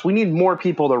office. We need more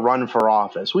people to run for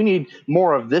office. We need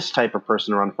more of this type of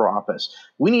person to run for office.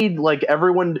 We need like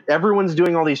everyone's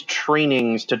doing all these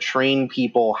trainings to train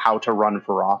people how to run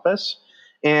for office.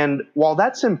 And while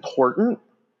that's important,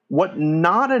 what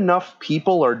not enough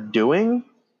people are doing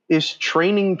is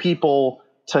training people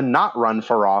to not run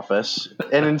for office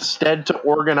and instead to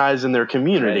organize in their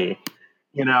community,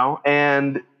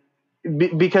 and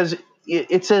because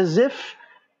it's as if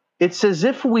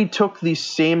we took the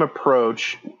same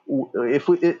approach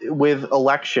with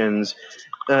elections,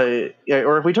 or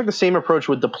if we took the same approach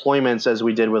with deployments as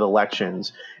we did with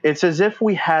elections. It's as if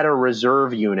we had a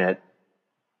reserve unit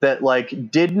that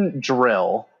like didn't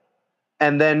drill,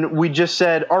 and then we just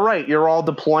said, all right, you're all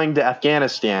deploying to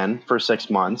Afghanistan for 6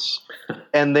 months.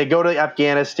 And they go to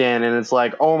Afghanistan and it's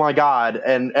like, oh my God,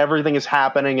 and everything is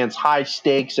happening and it's high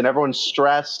stakes and everyone's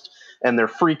stressed and they're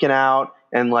freaking out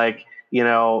and like,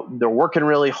 they're working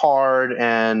really hard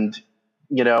and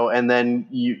and then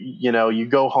you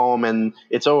go home and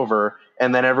it's over,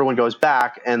 and then everyone goes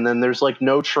back, and then there's like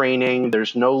no training,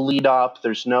 there's no lead up,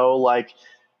 there's no like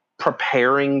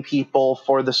preparing people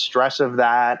for the stress of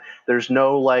that. There's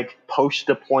no like post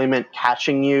deployment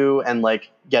catching you and like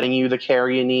getting you the care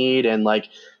you need and like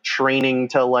training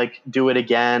to like do it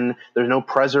again. There's no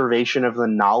preservation of the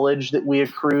knowledge that we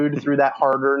accrued through that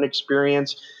hard-earned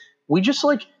experience. We just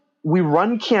like, we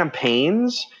run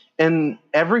campaigns and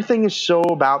everything is so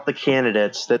about the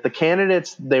candidates that the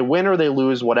candidates, they win or they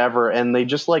lose, whatever. And they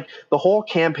just like, the whole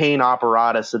campaign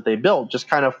apparatus that they built just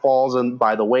kind of falls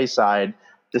by the wayside,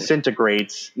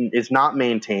 disintegrates, is not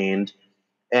maintained,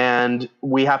 and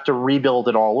we have to rebuild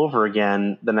it all over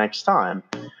again the next time.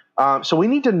 So we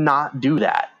need to not do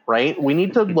that, right? We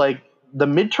need to like, the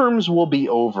midterms will be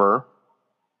over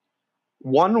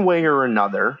one way or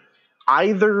another.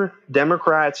 Either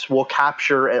Democrats will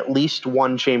capture at least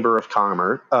one chamber of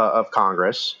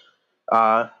Congress,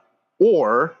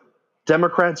 or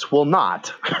Democrats will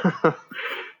not.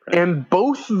 And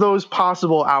both those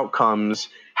possible outcomes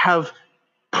have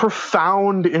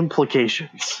profound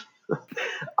implications.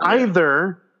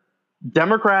 Either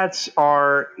Democrats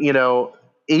are,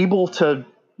 able to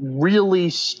really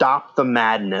stop the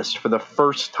madness for the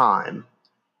first time,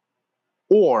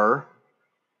 or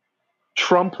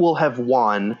Trump will have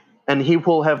won, and he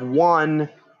will have won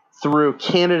through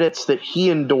candidates that he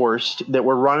endorsed that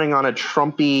were running on a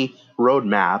Trumpy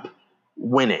roadmap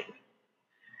winning.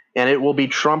 And it will be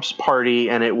Trump's party,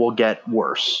 and it will get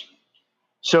worse.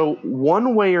 So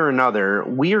one way or another,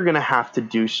 we are going to have to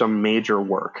do some major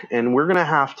work, and we're going to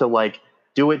have to like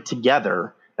do it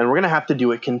together, and we're going to have to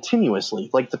do it continuously.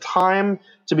 Like the time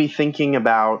to be thinking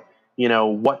about,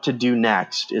 what to do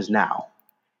next is now.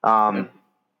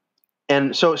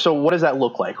 And so what does that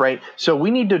look like, right? So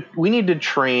we need to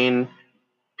train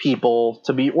people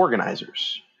to be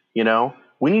organizers.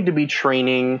 We need to be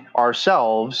training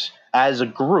ourselves as a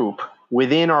group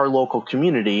within our local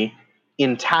community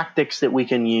in tactics that we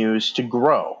can use to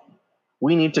grow.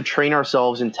 We need to train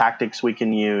ourselves in tactics we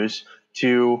can use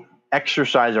to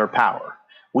exercise our power.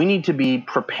 We need to be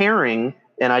preparing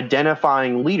and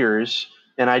identifying leaders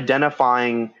and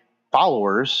identifying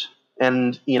followers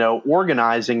and,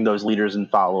 organizing those leaders and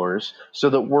followers so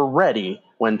that we're ready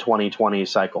when 2020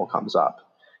 cycle comes up,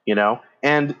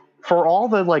 and for all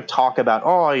the like talk about,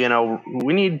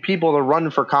 we need people to run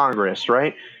for Congress,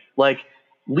 right? Like,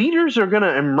 leaders are going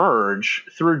to emerge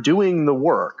through doing the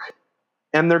work,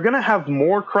 and they're going to have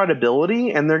more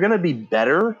credibility, and they're going to be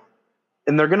better,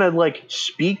 and they're going to like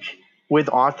speak with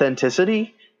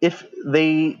authenticity if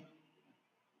they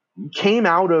came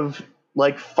out of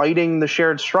like fighting the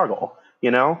shared struggle.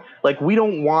 Like we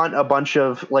don't want a bunch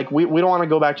of like, we don't want to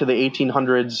go back to the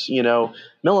 1800s,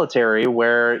 military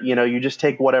where, you just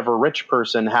take whatever rich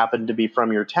person happened to be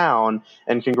from your town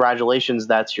and congratulations,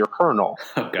 that's your colonel.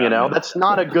 Oh, God, that's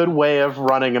not a good way of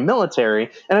running a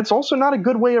military. And it's also not a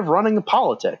good way of running a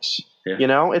politics.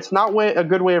 Yeah. It's not a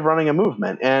good way of running a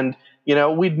movement. And,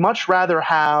 we'd much rather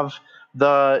have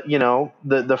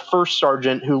the first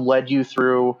sergeant who led you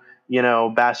through,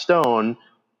 Bastogne,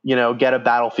 get a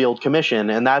battlefield commission,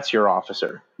 and that's your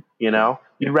officer.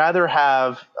 You'd rather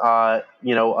have, a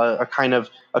kind of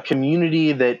a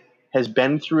community that has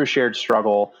been through a shared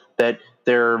struggle, that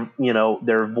their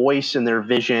voice and their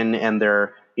vision and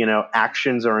their,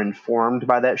 actions are informed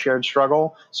by that shared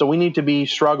struggle. So we need to be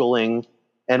struggling,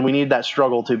 and we need that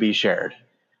struggle to be shared.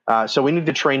 So we need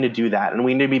to train to do that, and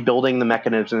we need to be building the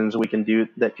mechanisms that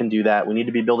can do that. We need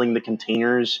to be building the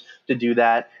containers to do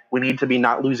that. We need to be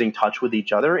not losing touch with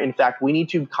each other. In fact, we need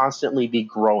to constantly be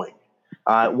growing.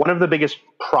 One of the biggest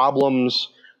problems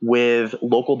with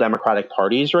local Democratic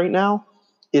parties right now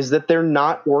is that they're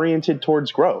not oriented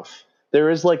towards growth. There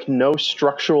is like no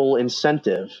structural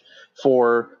incentive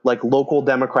for like local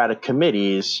Democratic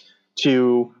committees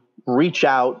to reach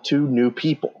out to new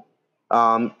people.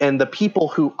 And the people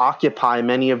who occupy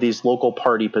many of these local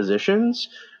party positions,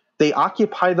 they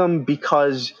occupy them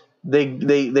because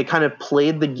they kind of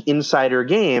played the insider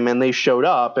game and they showed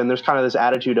up, and there's kind of this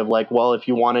attitude of like, well, if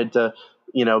you wanted to,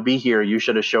 be here, you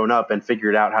should have shown up and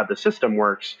figured out how the system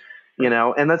works,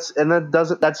 and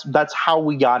that's how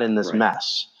we got in this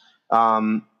mess.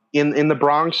 In the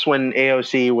Bronx, when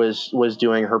AOC was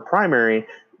doing her primary,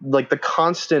 like the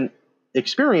constant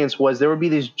experience was there would be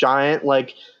these giant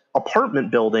like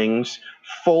apartment buildings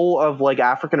full of like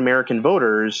African-American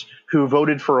voters who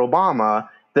voted for Obama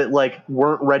that like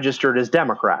weren't registered as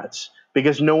Democrats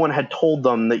because no one had told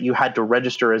them that you had to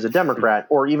register as a Democrat,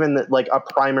 or even that like a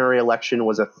primary election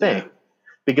was a thing,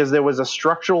 because there was a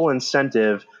structural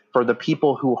incentive for the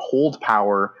people who hold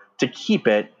power to keep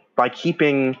it by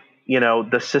keeping,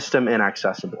 the system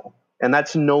inaccessible. And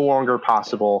that's no longer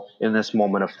possible in this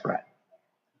moment of threat.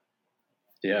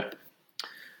 Yeah.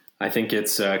 I think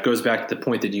it goes back to the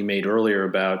point that you made earlier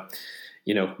about,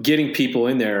 getting people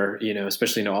in there,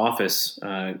 especially in an office,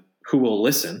 who will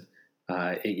listen.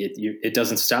 It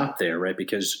doesn't stop there, right?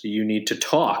 Because you need to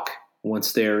talk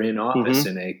once they're in office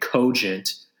in a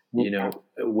cogent,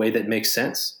 way that makes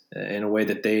sense, in a way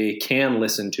that they can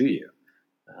listen to you.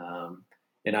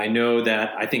 And I know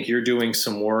that I think you're doing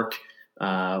some work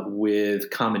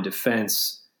with Common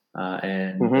Defense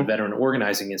and the Veteran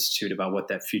Organizing Institute about what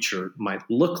that future might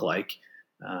look like.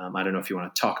 I don't know if you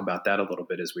want to talk about that a little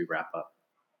bit as we wrap up.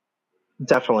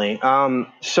 Definitely.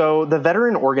 So the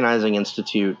Veteran Organizing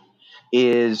Institute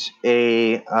is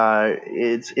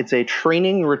it's a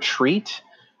training retreat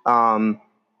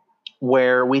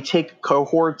where we take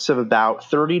cohorts of about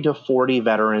 30 to 40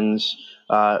 veterans,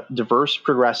 diverse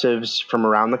progressives from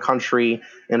around the country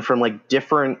and from like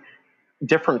different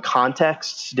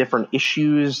contexts, different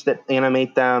issues that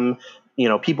animate them,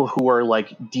 people who are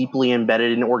like deeply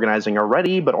embedded in organizing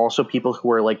already, but also people who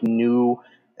are like new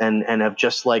and have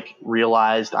just like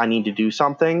realized I need to do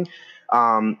something.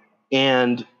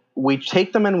 And we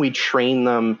take them and we train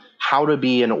them how to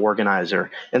be an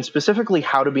organizer, and specifically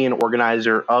how to be an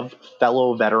organizer of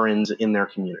fellow veterans in their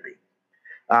community.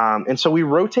 And so we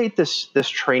rotate this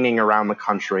training around the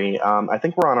country. I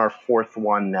think we're on our fourth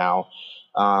one now.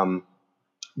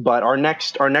 But our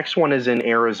next one is in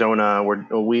Arizona.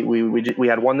 We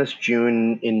had one this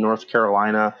June in North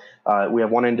Carolina. We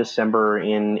have one in December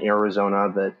in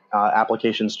Arizona that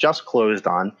applications just closed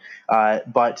on.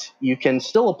 But you can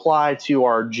still apply to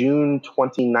our June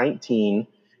 2019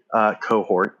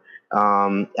 cohort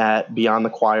at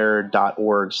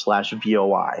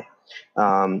beyondthechoir.org/VOI.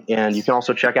 And you can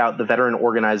also check out the Veteran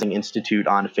Organizing Institute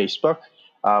on Facebook,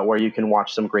 where you can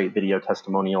watch some great video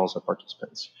testimonials of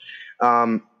participants.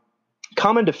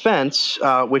 Common Defense,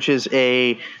 which is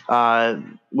a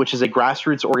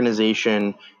grassroots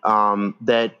organization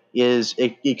that is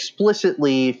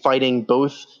explicitly fighting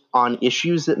both on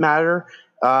issues that matter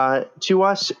to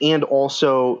us and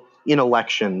also in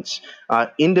elections,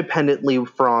 independently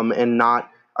from and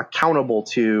not accountable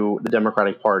to the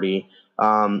Democratic Party,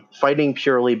 fighting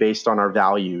purely based on our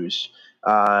values.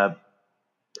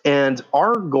 And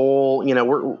our goal,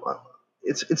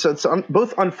 it's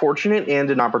both unfortunate and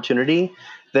an opportunity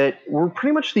that we're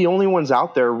pretty much the only ones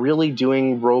out there really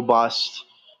doing robust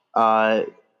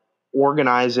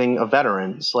organizing of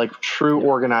veterans, like true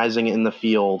organizing in the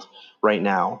field right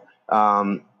now,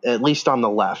 at least on the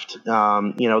left.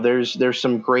 There's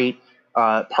some great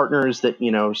partners that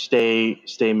stay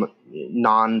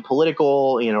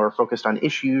non-political, are focused on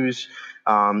issues.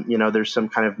 There's some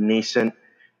kind of nascent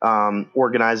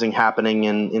organizing happening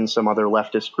in some other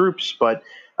leftist groups, but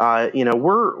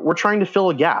we're trying to fill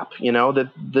a gap.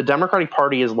 The Democratic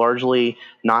Party has largely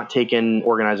not taken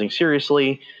organizing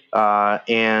seriously,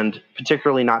 and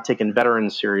particularly not taken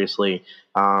veterans seriously.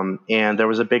 And there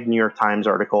was a big New York Times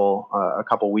article a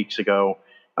couple weeks ago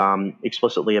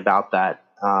explicitly about that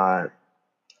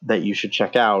you should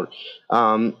check out.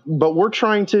 But we're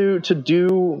trying to do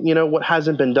what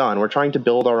hasn't been done. We're trying to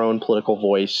build our own political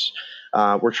voice.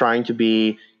 We're trying to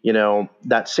be,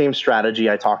 that same strategy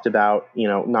I talked about,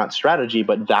 not strategy,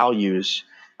 but values,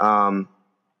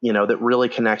 that really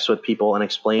connects with people and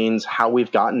explains how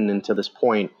we've gotten into this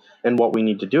point and what we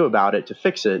need to do about it to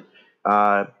fix it.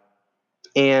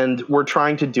 And we're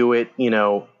trying to do it,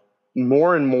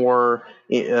 more and more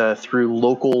through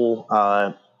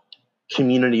local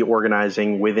community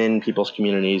organizing within people's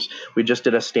communities. We just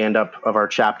did a stand-up of our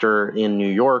chapter in New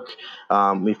York.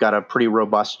 We've got a pretty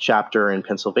robust chapter in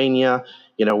Pennsylvania.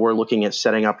 We're looking at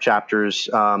setting up chapters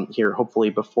here, hopefully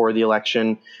before the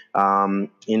election. In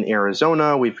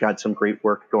Arizona, we've got some great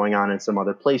work going on in some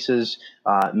other places.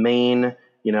 Maine,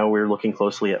 we're looking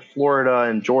closely at Florida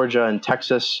and Georgia and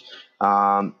Texas.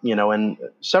 And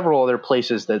several other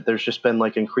places that there's just been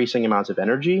like increasing amounts of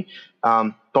energy.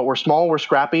 But we're small, we're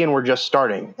scrappy, and we're just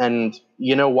starting. And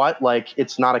you know what? Like,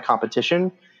 it's not a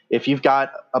competition. If you've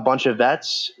got a bunch of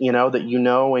vets, that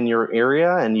in your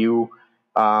area, and you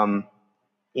want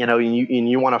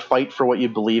to fight for what you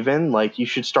believe in, like, you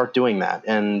should start doing that.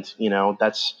 And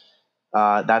that's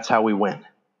how we win.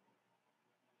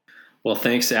 Well,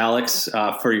 thanks, Alex,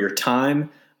 for your time.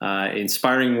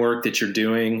 Inspiring work that you're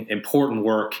doing, important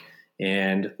work,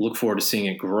 and look forward to seeing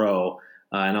it grow.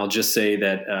 And I'll just say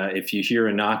that if you hear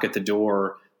a knock at the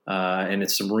door and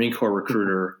it's a Marine Corps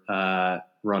recruiter,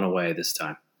 run away this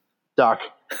time. Doc.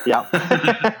 Yeah.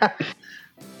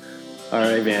 All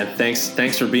right, man.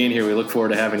 Thanks for being here. We look forward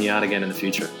to having you out again in the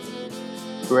future.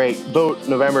 Great. Vote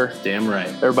November. Damn right.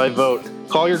 Everybody vote.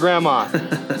 Call your grandma.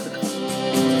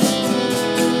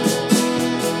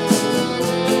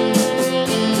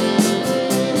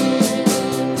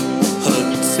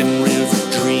 Hudson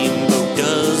River Dreamboat,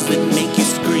 does it make you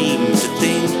scream to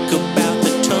think about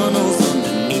the tunnels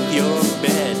underneath your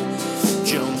bed?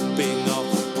 Jumping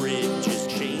off of bridges,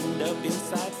 chained up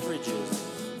inside fridges.